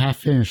many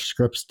half-finished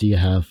scripts do you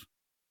have?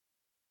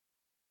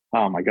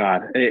 Oh my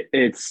God.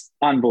 It's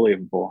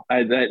unbelievable.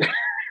 And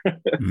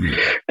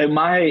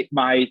my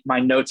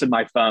notes in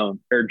my phone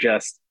are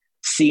just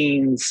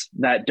scenes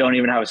that don't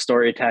even have a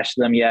story attached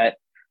to them yet.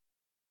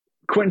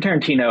 Quentin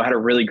Tarentino had a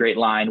really great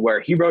line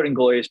where he wrote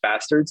Inglourious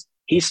Bastards.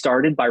 He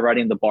started by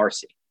writing the bar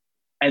scene,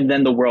 and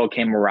then the world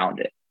came around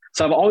it.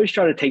 So I've always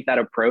tried to take that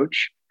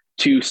approach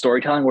to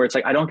storytelling, where it's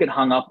like, I don't get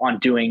hung up on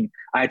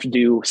I have to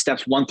do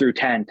steps 1 through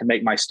 10 to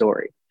make my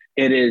story.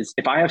 It is,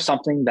 if I have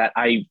something that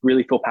I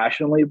really feel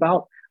passionately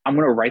about, I'm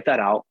going to write that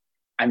out,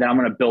 and then I'm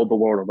going to build the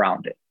world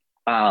around it.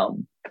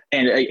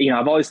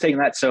 I've always taken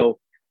that. So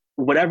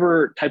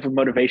whatever type of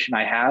motivation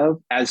I have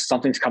as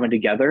something's coming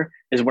together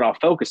is what I'll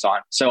focus on.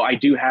 So I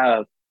do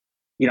have,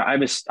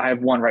 I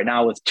have one right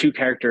now with 2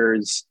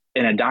 characters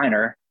in a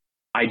diner.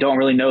 I don't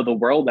really know the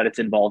world that it's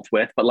involved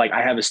with, but like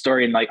I have a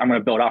story and like I'm going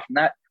to build off from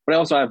that. But I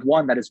also have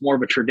one that is more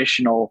of a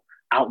traditional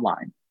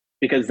outline,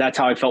 because that's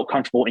how I felt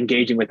comfortable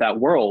engaging with that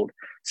world.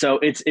 So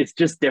it's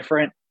just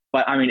different.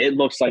 But I mean, it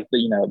looks like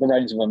the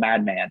writings of a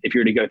madman if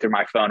you were to go through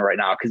my phone right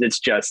now, because it's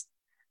just,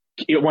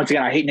 once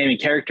again, I hate naming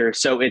characters.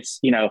 So it's,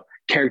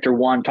 character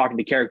 1 talking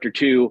to character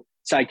 2,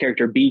 side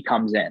character B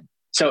comes in.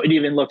 So it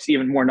even looks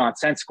even more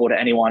nonsensical to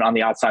anyone on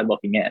the outside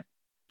looking in.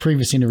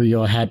 Previous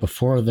interview I had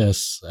before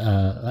this,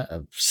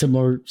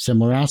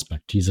 similar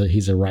aspect.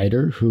 He's a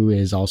writer who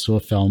is also a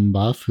film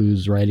buff,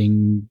 who's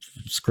writing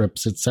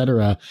scripts,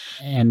 etc.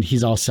 And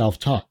he's all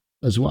self-taught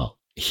as well.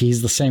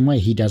 He's the same way.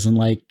 He doesn't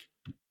like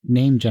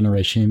name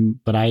generation,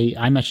 but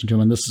I mentioned to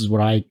him, and this is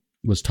what I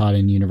was taught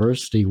in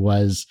university,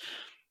 was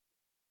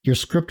your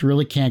script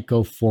really can't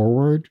go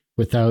forward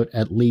without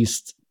at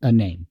least a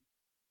name.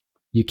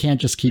 You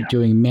can't just keep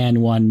doing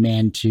man 1,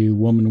 man 2,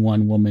 woman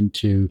 1, woman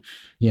 2,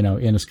 in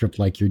a script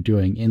like you're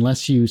doing.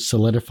 Unless you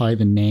solidify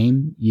the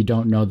name, you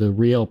don't know the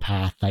real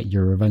path that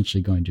you're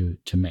eventually going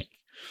to make.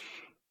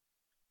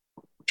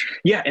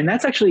 Yeah, and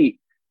that's actually,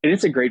 and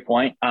it's a great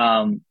point.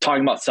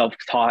 Talking about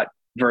self-taught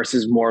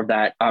versus more of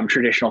that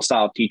traditional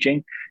style of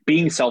teaching.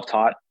 Being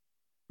self-taught,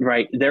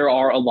 right? There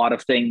are a lot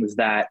of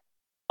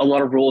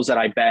rules that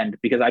I bend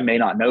because I may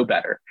not know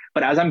better.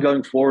 But as I'm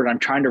going forward, I'm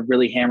trying to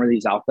really hammer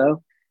these out,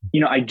 though.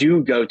 I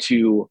do go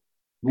to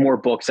more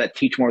books that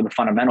teach more of the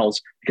fundamentals,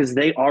 because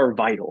they are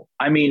vital.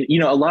 I mean,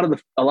 a lot of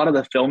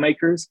the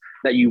filmmakers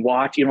that you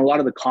watch, a lot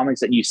of the comics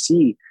that you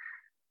see,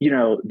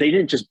 they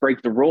didn't just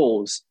break the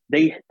rules.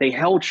 They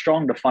held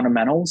strong to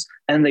fundamentals,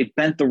 and they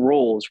bent the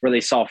rules where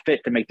they saw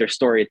fit to make their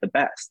story at the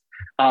best.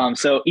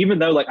 So even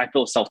though I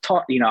feel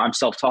self-taught, I'm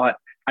self-taught,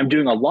 I'm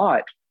doing a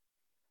lot.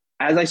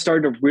 As I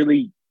started to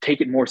really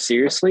take it more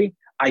seriously,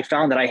 I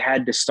found that I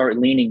had to start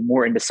leaning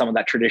more into some of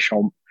that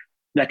traditional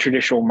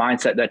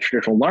mindset, that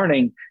traditional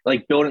learning,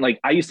 like building. Like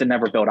I used to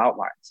never build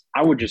outlines.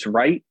 I would just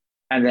write,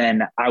 and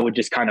then I would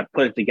just kind of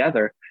put it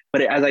together.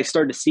 But as I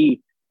started to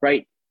see,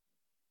 right,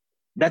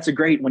 that's a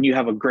great when you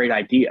have a great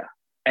idea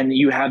and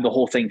you have the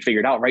whole thing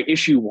figured out, right?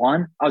 Issue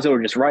 1, I was able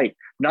to just write.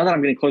 Now that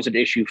I'm getting closer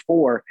to issue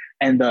 4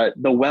 and the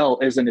well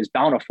isn't as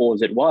bountiful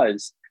as it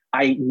was,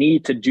 I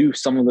need to do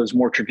some of those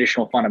more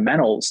traditional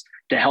fundamentals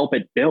to help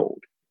it build.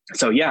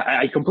 So yeah,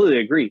 I completely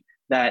agree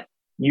that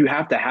you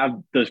have to have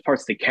those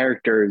parts of the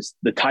characters,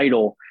 the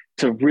title,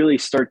 to really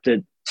start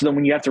to, so then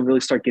when you have to really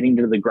start getting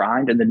into the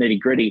grind and the nitty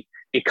gritty,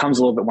 it comes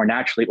a little bit more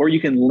naturally. Or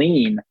you can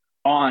lean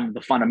on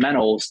the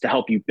fundamentals to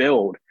help you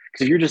build.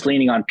 Because if you're just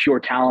leaning on pure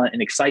talent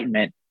and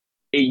excitement,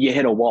 you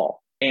hit a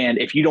wall. And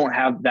if you don't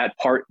have that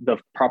part, the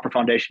proper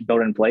foundation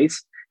built in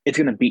place, it's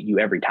going to beat you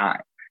every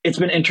time. It's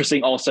been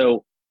interesting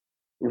also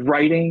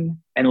writing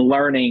and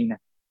learning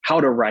how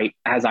to write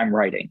as I'm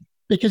writing.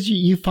 Because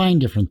you find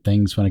different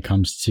things when it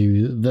comes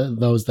to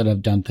those that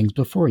have done things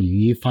before you.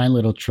 You find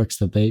little tricks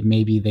that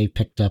they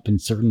picked up in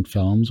certain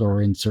films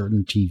or in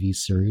certain TV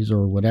series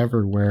or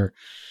whatever, where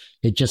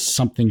it just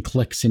something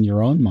clicks in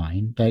your own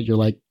mind that you're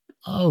like,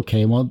 oh,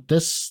 okay, well,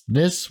 this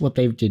what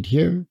they did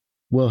here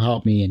will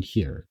help me in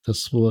here.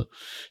 This will,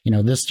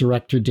 this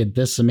director did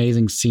this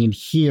amazing scene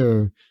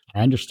here. I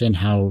understand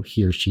how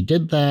he or she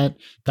did that.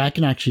 That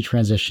can actually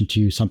transition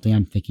to something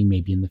I'm thinking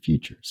maybe in the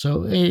future.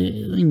 So,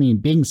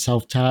 being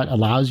self-taught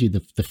allows you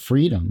the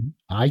freedom,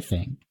 I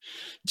think,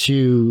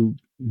 to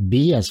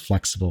be as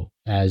flexible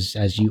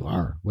as you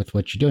are with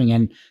what you're doing.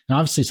 And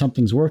obviously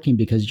something's working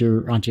because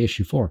you're onto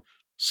issue 4.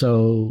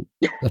 So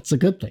that's a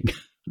good thing.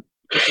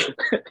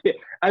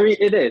 I mean,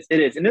 it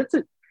is. And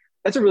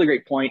that's a really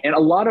great point. And a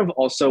lot of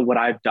also what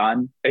I've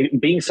done,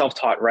 being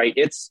self-taught, right?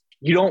 It's,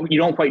 you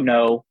don't quite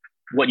know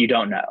what you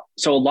don't know.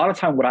 So a lot of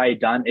time what I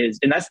had done is,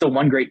 and that's the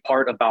one great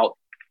part about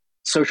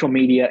social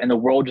media and the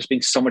world just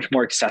being so much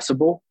more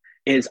accessible,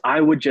 is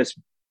I would just,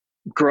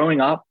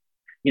 growing up,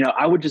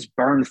 I would just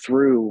burn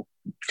through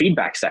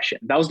feedback session.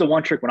 That was the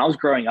one trick when I was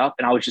growing up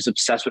and I was just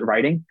obsessed with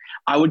writing.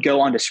 I would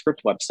go onto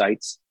script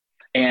websites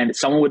and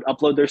someone would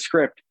upload their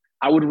script.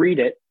 I would read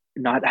it,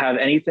 not have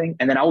anything.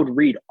 And then I would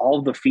read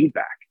all the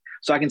feedback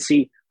so I can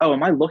see, oh,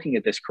 am I looking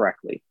at this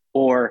correctly?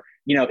 Or,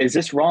 is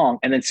this wrong?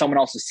 And then someone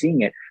else is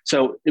seeing it.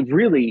 So it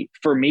really,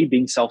 for me,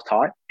 being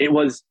self-taught, it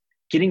was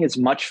getting as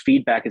much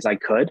feedback as I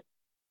could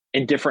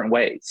in different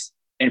ways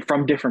and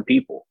from different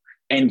people,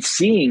 and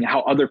seeing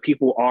how other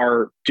people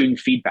are doing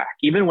feedback.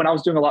 Even when I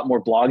was doing a lot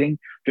more blogging,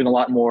 doing a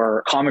lot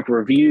more comic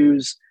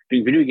reviews,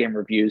 doing video game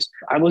reviews,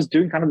 I was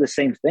doing kind of the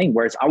same thing,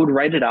 whereas I would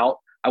write it out.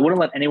 I wouldn't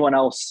let anyone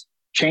else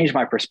change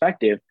my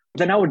perspective. But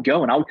then I would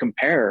go and I would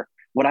compare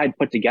what I'd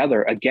put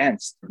together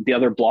against the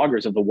other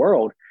bloggers of the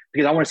world,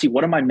 because I want to see,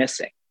 what am I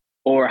missing?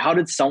 Or how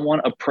did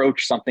someone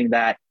approach something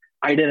that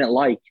I didn't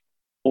like,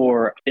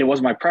 or it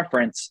was my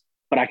preference,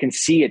 but I can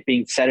see it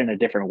being said in a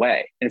different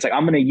way. And it's like,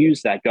 I'm going to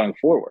use that going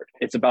forward.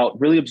 It's about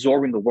really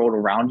absorbing the world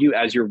around you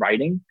as you're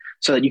writing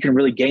so that you can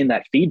really gain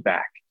that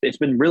feedback. It's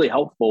been really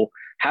helpful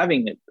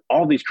having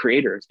all these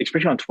creators,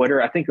 especially on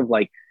Twitter. I think of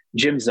like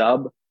Jim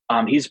Zub.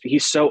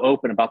 He's so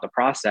open about the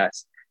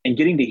process, and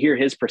getting to hear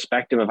his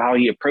perspective of how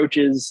he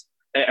approaches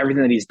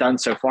everything that he's done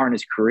so far in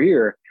his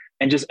career,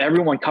 and just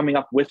everyone coming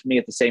up with me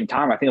at the same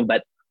time. I think of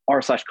that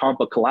r/comic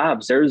book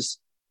collabs. There's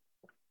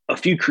a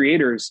few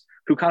creators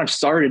who kind of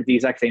started at the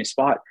exact same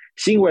spot,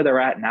 seeing where they're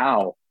at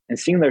now and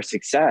seeing their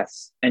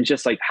success and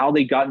just like how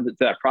they got into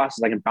that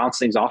process. I can bounce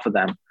things off of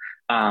them.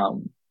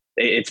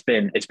 It's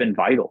been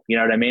vital. You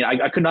know what I mean?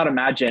 I could not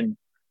imagine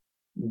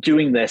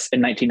doing this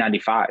in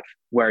 1995,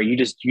 where you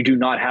do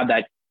not have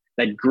that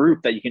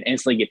group that you can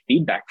instantly get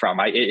feedback from.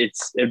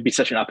 It'd be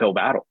such an uphill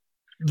battle.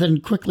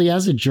 Then quickly,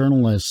 as a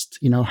journalist,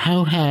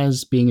 how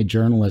has being a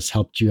journalist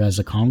helped you as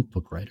a comic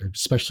book writer,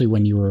 especially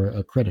when you were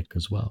a critic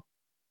as well?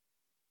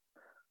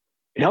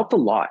 It helped a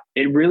lot.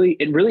 It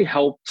really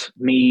helped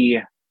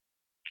me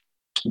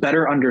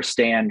better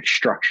understand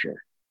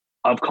structure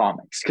of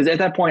comics. Because at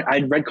that point,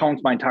 I'd read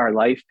comics my entire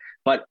life,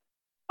 but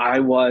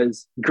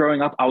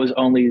growing up,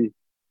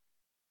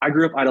 I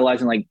grew up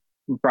idolizing like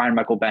Brian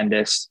Michael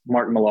Bendis,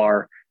 Martin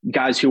Millar,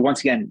 guys who,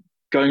 once again,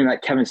 going in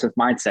that Kevin Smith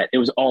mindset, it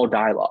was all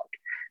dialogue.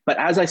 But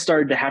as I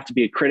started to have to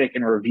be a critic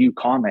and review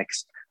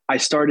comics, I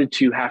started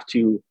to have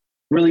to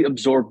really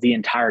absorb the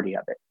entirety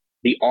of it,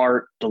 the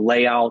art, the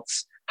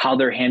layouts, how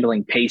they're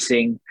handling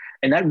pacing.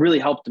 And that really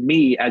helped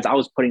me as I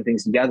was putting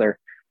things together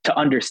to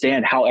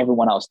understand how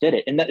everyone else did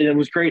it. And it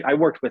was great. I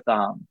worked with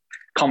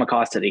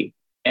Comicosity,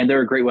 and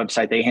they're a great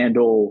website. They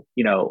handle,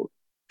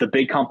 the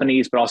big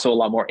companies, but also a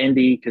lot more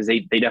indie, because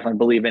they definitely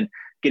believe in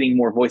getting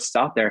more voices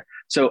out there.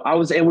 So I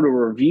was able to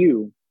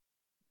review,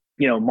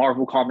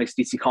 Marvel Comics,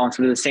 DC Comics,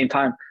 but at the same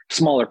time,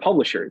 smaller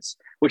publishers,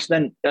 which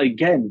then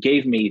again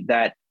gave me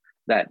that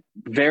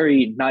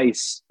very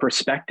nice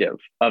perspective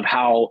of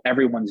how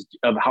everyone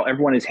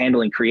is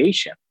handling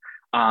creation.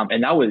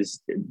 And that was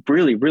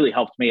really, really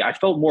helped me. I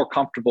felt more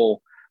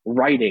comfortable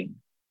writing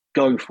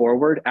going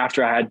forward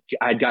after I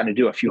had gotten to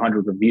do a few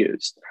hundred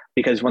reviews,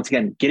 because once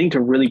again, getting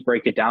to really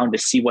break it down to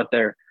see what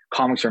their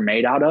comics are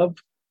made out of,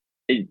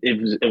 it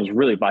was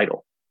really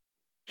vital.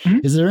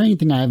 Is there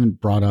anything I haven't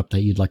brought up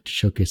that you'd like to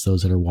showcase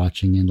those that are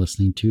watching and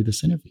listening to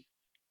this interview?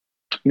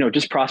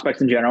 Just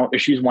prospects in general.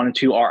 Issues 1 and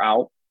 2 are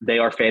out. They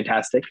are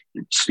fantastic,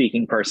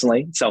 speaking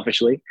personally,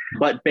 selfishly.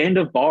 But Band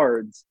of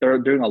Bards, they're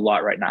doing a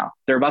lot right now.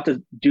 They're about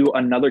to do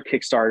another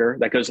Kickstarter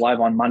that goes live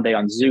on Monday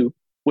on Zoop,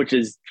 which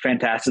is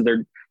fantastic.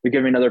 They're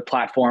giving another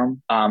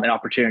platform, an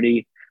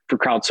opportunity for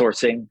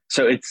crowdsourcing.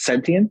 So it's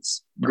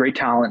Sentience, great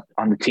talent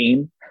on the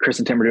team. Chris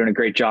and Tim are doing a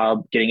great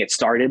job getting it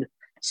started.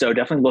 So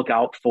definitely look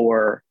out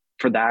for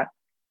that.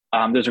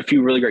 There's a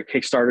few really great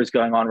Kickstarters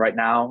going on right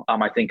now.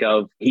 I think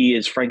he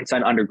is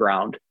Frankenstein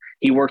Underground.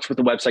 He works with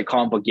the website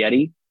Comic Book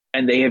Yeti,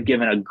 and they have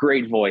given a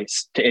great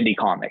voice to indie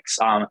comics.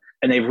 And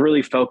they've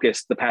really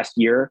focused the past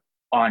year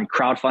on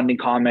crowdfunding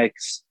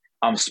comics,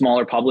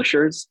 smaller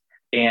publishers.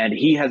 And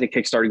he has a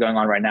Kickstarter going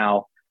on right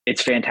now.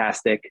 It's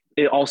fantastic.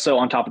 It also,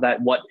 on top of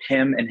that, what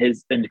him and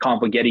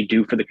Comic Book Yeti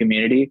do for the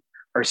community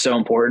are so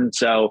important.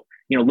 So,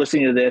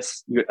 listening to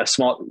this,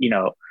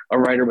 a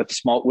writer with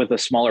a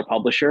smaller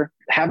publisher,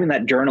 having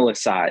that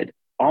journalist side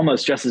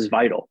almost just as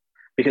vital,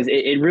 because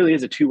it really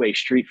is a two-way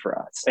street for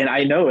us. And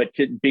I know it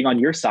could being on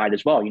your side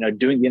as well,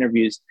 doing the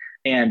interviews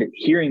and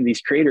hearing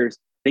these creators,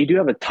 they do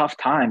have a tough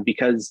time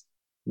because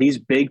these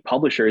big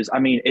publishers, I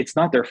mean, it's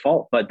not their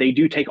fault, but they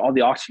do take all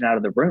the oxygen out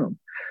of the room.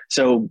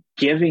 So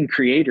giving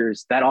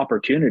creators that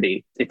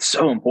opportunity, it's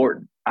so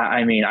important.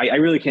 I mean, I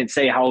really can't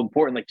say how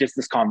important like just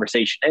this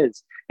conversation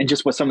is, and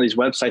just what some of these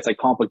websites like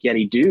Comic Book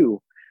Yeti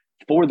do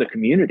for the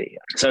community.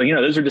 So,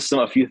 those are just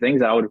a few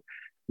things that I would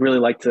really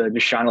like to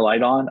just shine a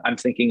light on. I'm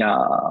thinking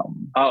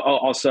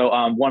also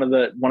one of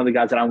the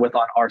guys that I'm with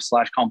on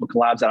r/Comic Book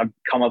Collabs that I've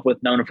come up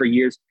with, known him for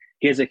years.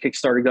 He has a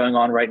Kickstarter going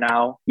on right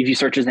now. If you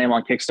search his name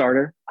on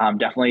Kickstarter,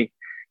 definitely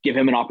give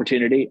him an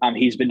opportunity.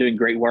 He's been doing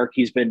great work.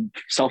 He's been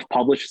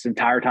self-published this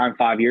entire time,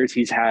 5 years.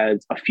 He's had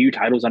a few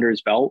titles under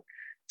his belt.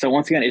 So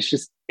once again, it's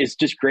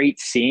just great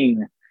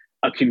seeing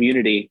a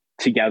community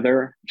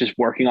together, just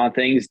working on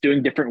things,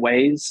 doing different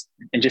ways,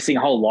 and just seeing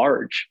how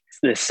large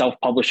this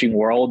self-publishing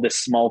world, this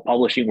small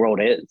publishing world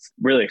is.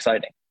 Really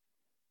exciting.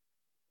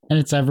 And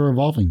it's ever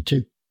evolving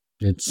too.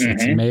 It's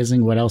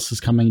amazing what else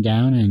is coming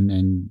down, and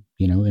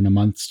in a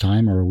month's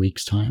time or a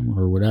week's time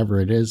or whatever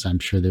it is, I'm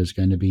sure there's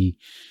going to be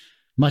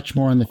much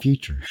more in the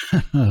future.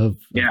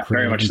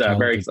 Very much so.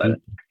 Very excited.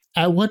 People.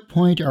 At what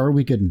point are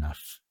we good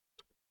enough?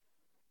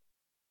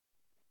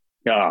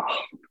 Oh.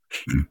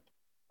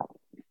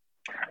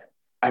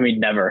 I mean,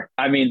 never.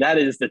 I mean, that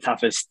is the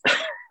toughest.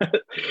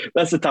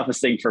 That's the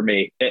toughest thing for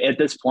me at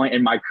this point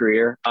in my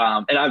career.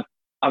 And I've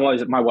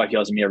always, my wife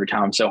yells at me every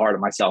time I'm so hard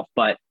on myself,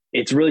 but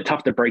it's really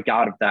tough to break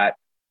out of that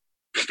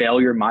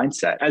failure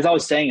mindset. As I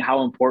was saying,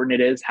 how important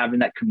it is having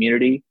that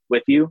community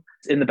with you.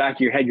 In the back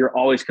of your head, you're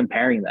always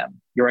comparing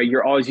them. You're right.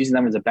 You're always using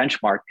them as a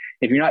benchmark.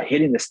 If you're not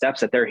hitting the steps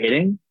that they're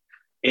hitting,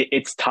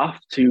 it's tough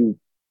to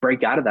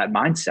break out of that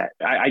mindset.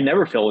 I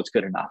never feel it's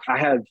good enough. I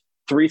have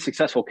 3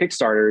 successful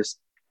Kickstarters,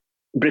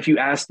 but if you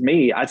asked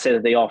me, I'd say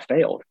that they all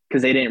failed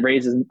because they didn't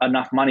raise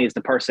enough money as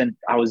the person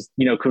I was,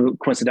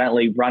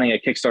 coincidentally running a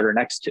Kickstarter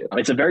next to.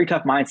 It's a very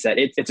tough mindset.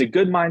 It's a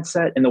good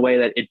mindset in the way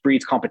that it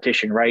breeds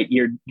competition, right?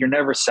 You're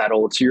never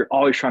settled. So you're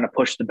always trying to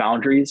push the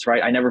boundaries,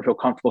 right? I never feel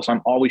comfortable. So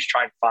I'm always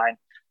trying to find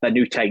that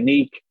new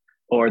technique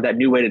or that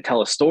new way to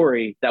tell a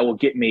story that will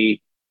get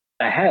me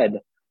ahead.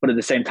 But at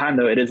the same time,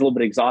 though, it is a little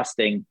bit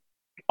exhausting,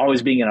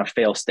 always being in a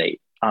fail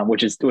state,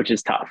 which is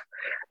tough.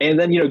 And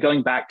then,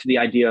 going back to the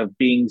idea of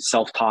being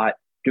self-taught,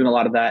 doing a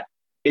lot of that,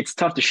 it's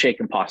tough to shake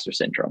imposter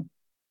syndrome.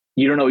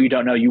 You don't know what you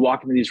don't know. You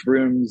walk into these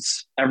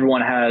rooms,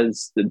 everyone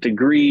has the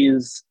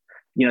degrees,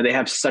 they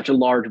have such a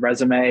large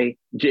resume.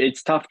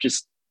 It's tough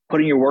just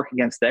putting your work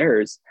against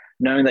theirs,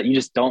 knowing that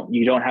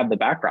you don't have the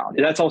background.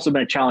 That's also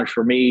been a challenge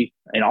for me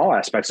in all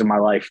aspects of my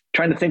life,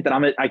 trying to think that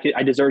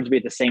I deserve to be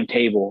at the same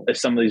table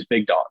as some of these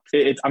big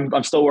dogs.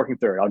 I'm still working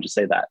through it. I'll just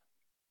say that.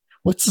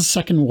 What's the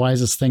second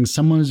wisest thing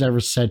someone has ever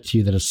said to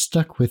you that has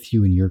stuck with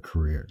you in your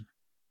career?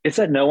 It's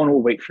that no one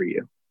will wait for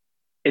you.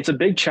 It's a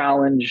big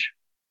challenge,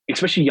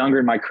 especially younger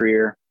in my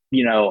career.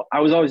 I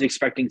was always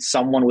expecting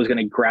someone was going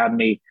to grab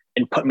me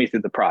and put me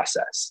through the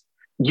process.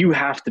 You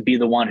have to be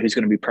the one who's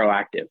going to be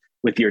proactive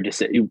with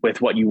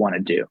with what you want to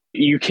do.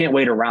 You can't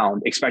wait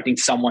around expecting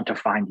someone to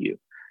find you,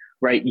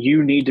 right?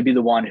 You need to be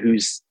the one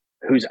who's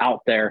out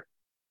there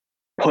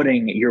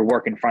putting your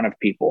work in front of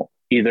people,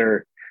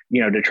 either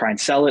to try and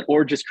sell it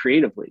or just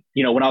creatively.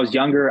 When I was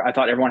younger, I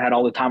thought everyone had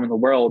all the time in the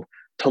world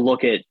to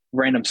look at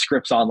random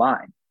scripts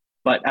online.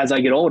 But as I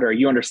get older,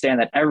 you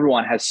understand that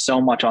everyone has so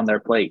much on their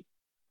plate.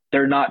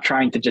 They're not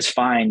trying to just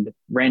find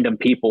random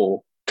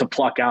people to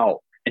pluck out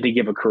and to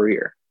give a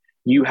career.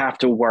 You have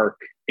to work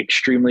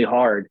extremely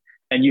hard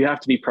and you have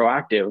to be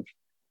proactive,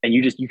 and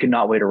you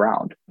cannot wait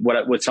around.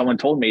 What someone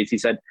told me is, he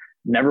said,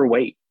 never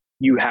wait.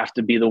 You have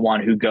to be the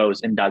one who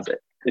goes and does it.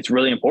 It's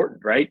really important,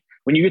 right?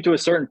 When you get to a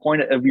certain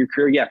point of your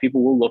career, yeah,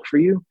 people will look for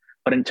you.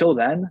 But until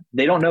then,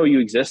 they don't know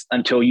you exist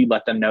until you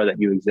let them know that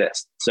you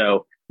exist.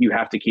 So you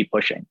have to keep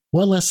pushing.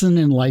 What lesson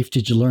in life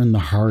did you learn the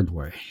hard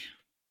way?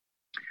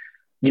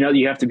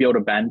 You have to be able to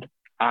bend.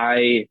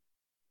 I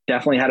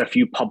definitely had a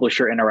few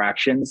publisher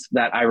interactions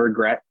that I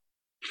regret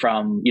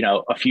from,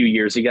 a few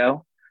years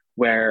ago,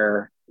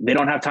 where they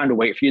don't have time to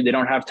wait for you. They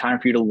don't have time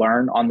for you to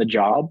learn on the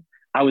job.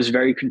 I was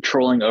very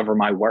controlling over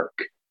my work,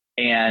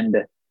 and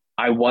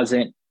I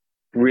wasn't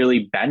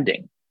really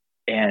bending.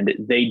 And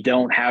they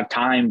don't have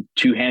time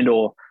to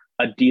handle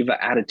a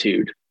diva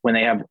attitude when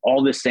they have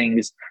all these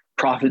things.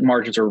 Profit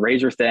margins are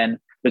razor thin.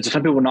 There's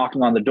some people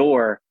knocking on the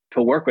door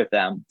to work with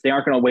them. They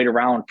aren't going to wait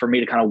around for me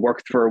to kind of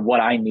work for what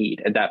I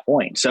need at that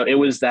point. So it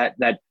was that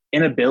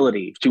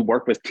inability to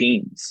work with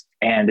teams.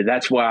 And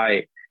that's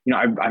why,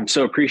 I'm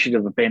so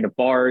appreciative of Band of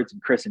Bards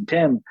and Chris and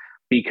Tim,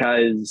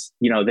 because,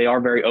 they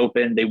are very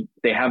open.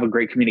 They have a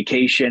great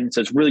communication.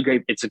 So it's really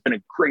great. It's been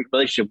a great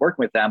relationship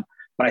working with them.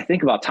 But I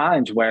think about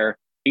times where,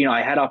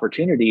 I had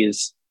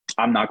opportunities.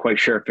 I'm not quite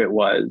sure if it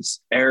was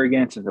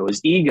arrogance, if it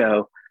was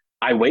ego.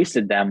 I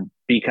wasted them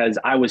because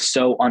I was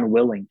so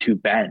unwilling to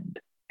bend.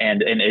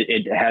 And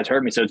it has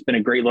hurt me. So it's been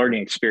a great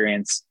learning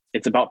experience.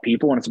 It's about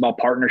people and it's about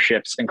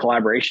partnerships and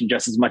collaboration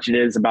just as much as it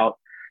is about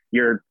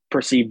your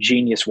perceived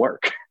genius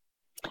work.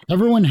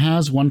 Everyone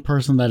has one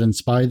person that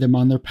inspired them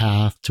on their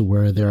path to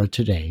where they are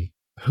today.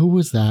 Who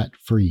was that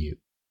for you?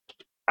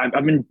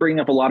 I've been bringing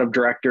up a lot of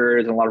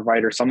directors and a lot of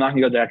writers, so I'm not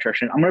going to go that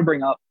direction. I'm going to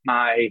bring up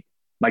my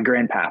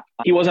grandpa.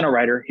 He wasn't a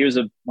writer. He was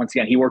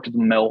he worked at the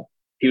mill.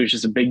 He was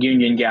just a big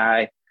union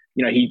guy.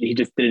 He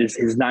just did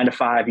his 9 to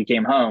 5. He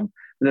came home.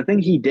 But the thing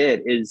he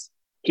did is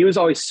he was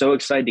always so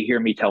excited to hear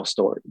me tell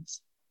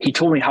stories. He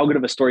told me how good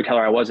of a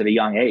storyteller I was at a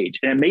young age.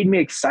 And it made me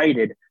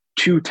excited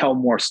to tell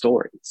more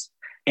stories.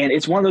 And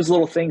it's one of those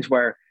little things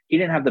where he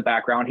didn't have the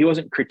background. He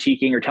wasn't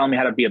critiquing or telling me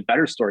how to be a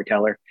better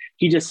storyteller.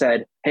 He just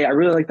said, hey, I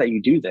really like that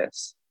you do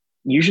this.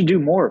 You should do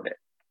more of it.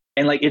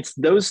 And it's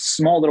those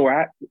small little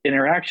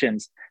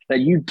interactions that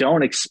you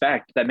don't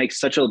expect that makes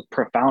such a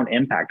profound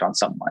impact on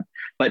someone.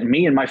 But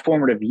me in my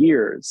formative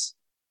years,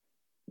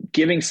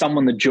 giving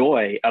someone the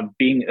joy of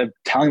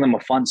telling them a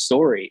fun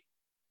story,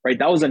 right?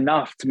 That was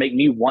enough to make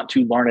me want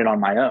to learn it on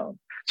my own.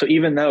 So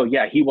even though,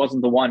 he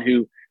wasn't the one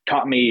who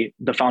taught me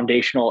the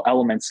foundational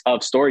elements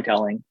of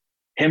storytelling,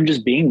 him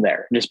just being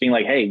there, just being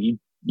like, hey,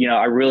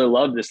 I really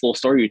love this little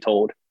story you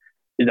told.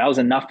 That was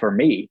enough for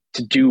me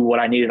to do what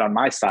I needed on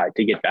my side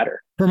to get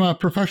better. From a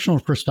professional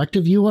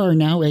perspective, you are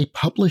now a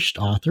published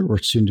author, or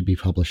soon to be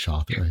published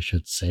author, I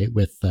should say,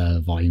 with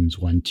volumes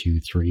 1,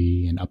 2,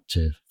 3, and up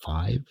to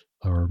 5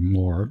 or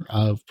more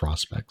of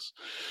prospects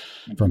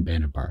from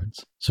Band of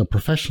Bards. So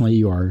professionally,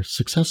 you are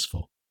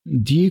successful.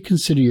 Do you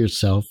consider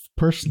yourself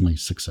personally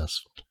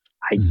successful?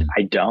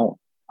 I don't.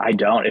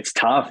 It's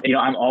tough.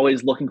 I'm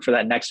always looking for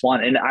that next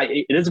one. And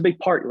it is a big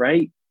part,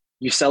 right?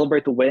 You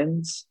celebrate the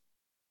wins,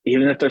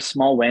 even if they're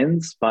small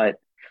wins, but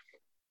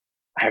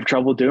I have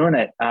trouble doing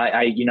it.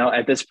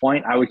 At this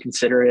point, I would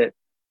consider it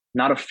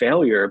not a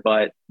failure,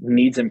 but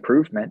needs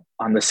improvement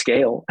on the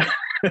scale.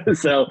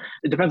 So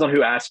it depends on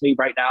who asks me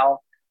right now,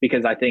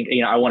 because I think,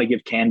 I want to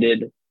give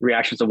candid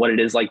reactions of what it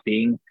is like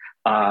being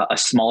a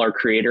smaller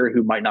creator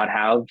who might not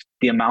have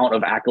the amount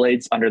of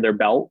accolades under their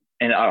belt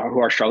and who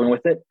are struggling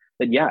with it.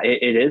 But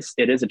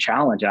it is a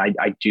challenge. And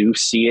I do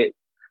see it.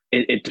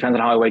 It depends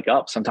on how I wake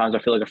up. Sometimes I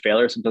feel like a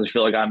failure. Sometimes I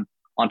feel like I'm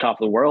on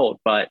top of the world,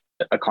 but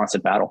a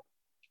constant battle.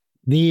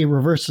 The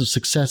reverse of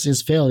success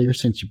is failure,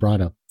 since you brought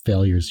up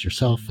failures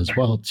yourself as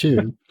well,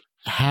 too.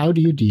 How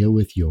do you deal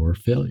with your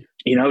failure?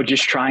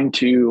 Just trying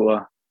to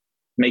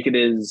make it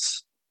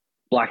as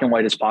black and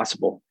white as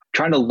possible.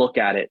 Trying to look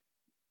at it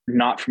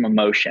not from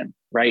emotion,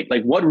 right?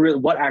 Like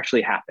what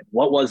actually happened?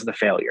 What was the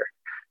failure?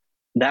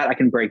 That I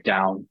can break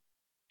down,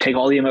 take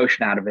all the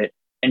emotion out of it,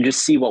 and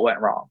just see what went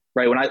wrong,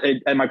 right?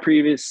 In my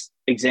previous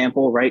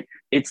example, right,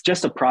 it's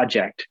just a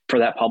project for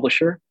that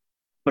publisher.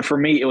 But for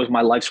me, it was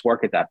my life's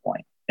work at that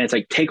point. And it's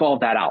like, take all of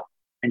that out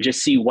and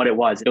just see what it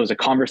was. It was a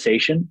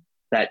conversation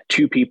that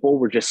 2 people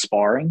were just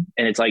sparring.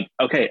 And it's like,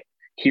 okay,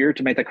 here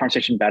to make that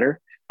conversation better,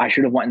 I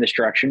should have went in this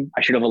direction.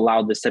 I should have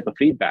allowed this type of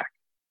feedback.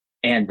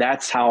 And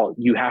that's how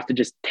you have to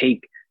just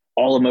take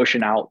all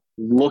emotion out,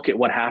 look at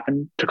what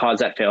happened to cause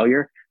that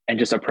failure, and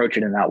just approach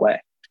it in that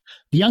way.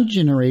 The young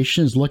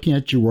generation is looking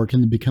at your work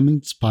and becoming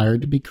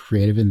inspired to be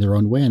creative in their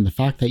own way. And the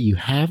fact that you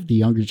have the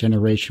younger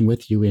generation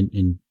with you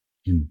in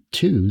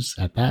twos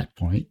at that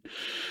point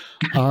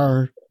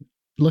are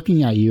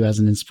looking at you as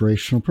an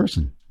inspirational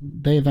person.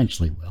 They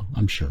eventually will,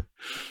 I'm sure.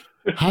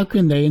 How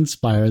can they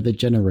inspire the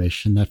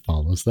generation that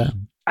follows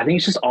them? I think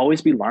it's just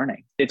always be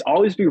learning. It's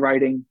always be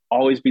writing,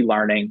 always be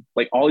learning,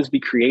 always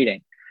be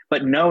creating,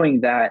 but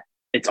knowing that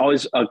it's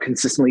always a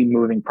consistently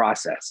moving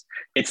process.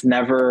 It's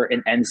never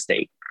an end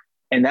state.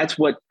 And that's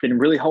what's been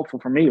really helpful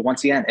for me,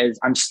 once again, is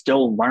I'm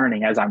still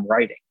learning as I'm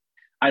writing.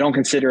 I don't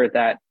consider it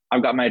that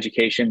I've got my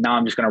education, now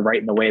I'm just going to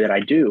write in the way that I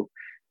do.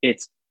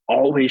 It's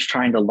always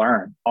trying to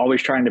learn,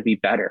 always trying to be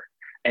better.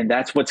 And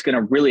that's what's going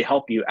to really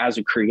help you as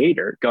a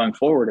creator going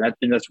forward.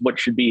 And that's what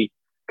should be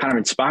kind of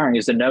inspiring,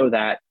 is to know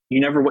that you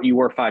never what you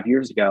were 5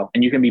 years ago,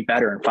 and you can be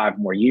better in 5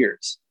 more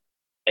years.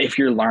 If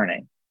you're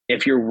learning,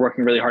 if you're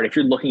working really hard, if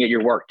you're looking at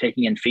your work,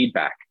 taking in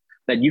feedback,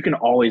 that you can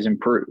always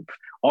improve,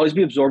 always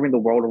be absorbing the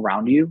world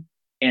around you,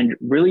 and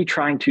really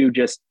trying to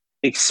just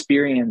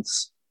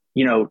experience,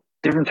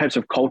 different types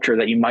of culture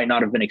that you might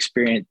not have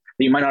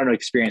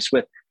experienced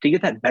with, to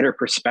get that better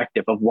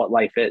perspective of what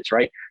life is,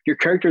 right? Your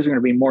characters are going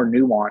to be more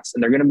nuanced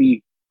and they're going to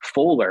be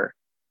fuller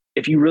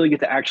if you really get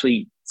to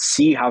actually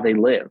see how they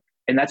live.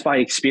 And that's by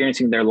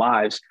experiencing their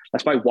lives.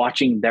 That's by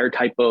watching their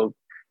type of,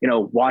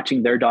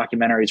 watching their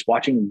documentaries,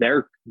 watching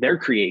their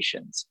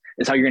creations.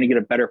 is how you're going to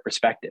get a better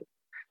perspective.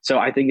 So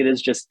I think it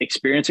is just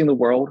experiencing the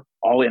world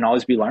and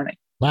always be learning.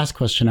 Last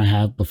question I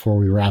have before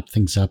we wrap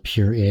things up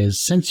here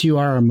is, since you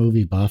are a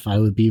movie buff, I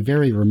would be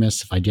very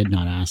remiss if I did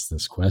not ask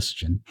this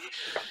question.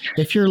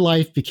 If your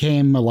life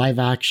became a live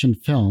action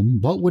film,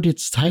 what would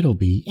its title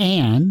be?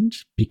 And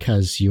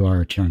because you are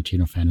a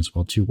Tarantino fan as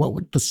well, too, what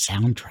would the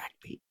soundtrack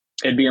be?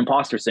 It'd be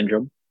Imposter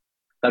Syndrome.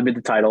 That'd be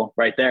the title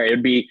right there.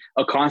 It'd be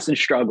a constant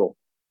struggle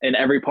in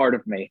every part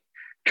of me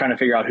trying to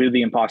figure out who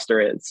the imposter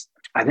is.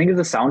 I think as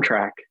a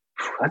soundtrack,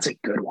 that's a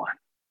good one.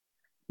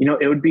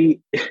 It would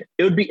be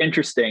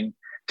interesting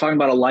talking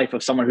about a life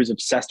of someone who's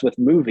obsessed with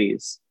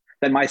movies,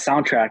 then my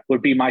soundtrack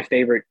would be my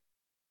favorite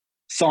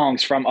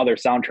songs from other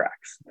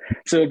soundtracks.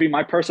 So it'd be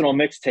my personal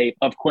mixtape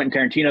of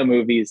Quentin Tarentino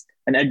movies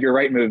and Edgar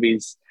Wright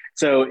movies.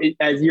 So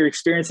as you're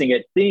experiencing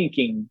it,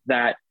 thinking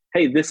that,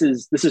 hey, this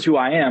is who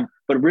I am,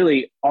 but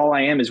really all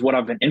I am is what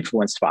I've been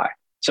influenced by.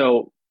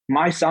 So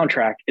my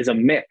soundtrack is a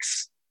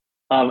mix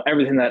of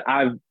everything that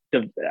I've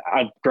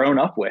grown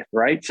up with,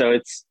 right? So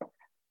it's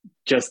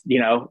just,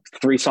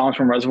 3 songs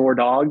from Reservoir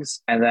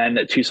Dogs and then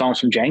 2 songs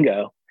from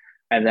Django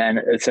and then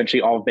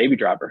essentially all of Baby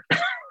Driver.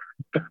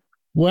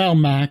 Well,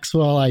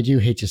 Maxwell, I do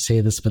hate to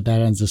say this, but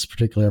that ends this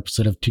particular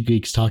episode of Two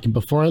Geeks Talking.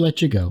 Before I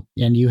let you go,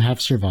 and you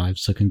have survived,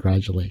 so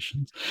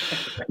congratulations.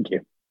 Thank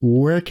you.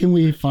 Where can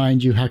we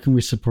find you? How can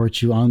we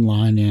support you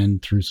online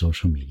and through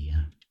social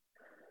media?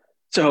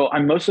 So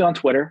I'm mostly on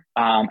Twitter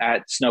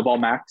at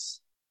SnowballMax.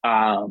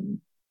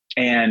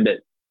 And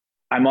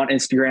I'm on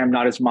Instagram,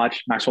 not as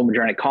much, Maxwell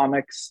Majernik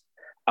Comics.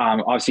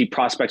 Obviously,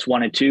 Prospects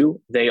 1 and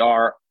 2,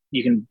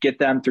 you can get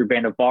them through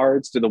Band of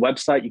Bards, through the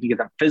website. You can get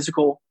them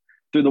physical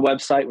through the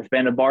website with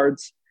Band of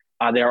Bards.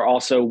 They are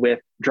also with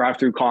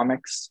Drive-Thru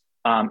Comics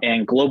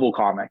and Global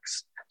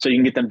Comics. So you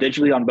can get them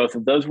digitally on both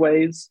of those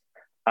ways.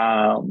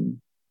 And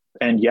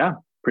yeah,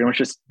 pretty much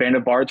just Band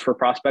of Bards for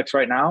Prospects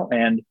right now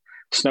and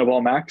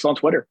Snowball Max on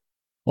Twitter.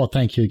 Well,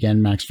 thank you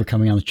again, Max, for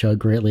coming on the show.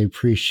 Greatly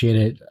appreciate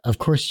it. Of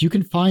course, you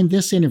can find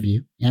this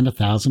interview and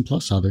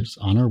 1,000+ others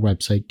on our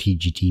website,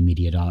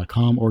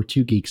 tgtmedia.com or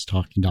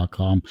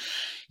twogeekstalking.com.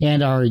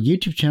 And our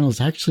YouTube channel is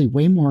actually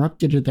way more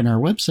updated than our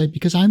website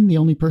because I'm the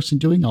only person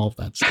doing all of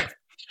that stuff.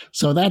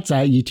 So that's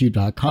at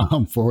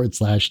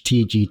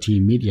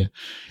youtube.com/TGTmedia.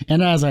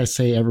 And as I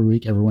say every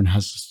week, everyone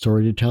has a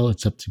story to tell.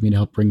 It's up to me to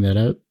help bring that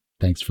out.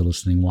 Thanks for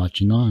listening,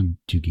 watching on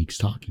Two Geeks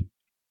Talking.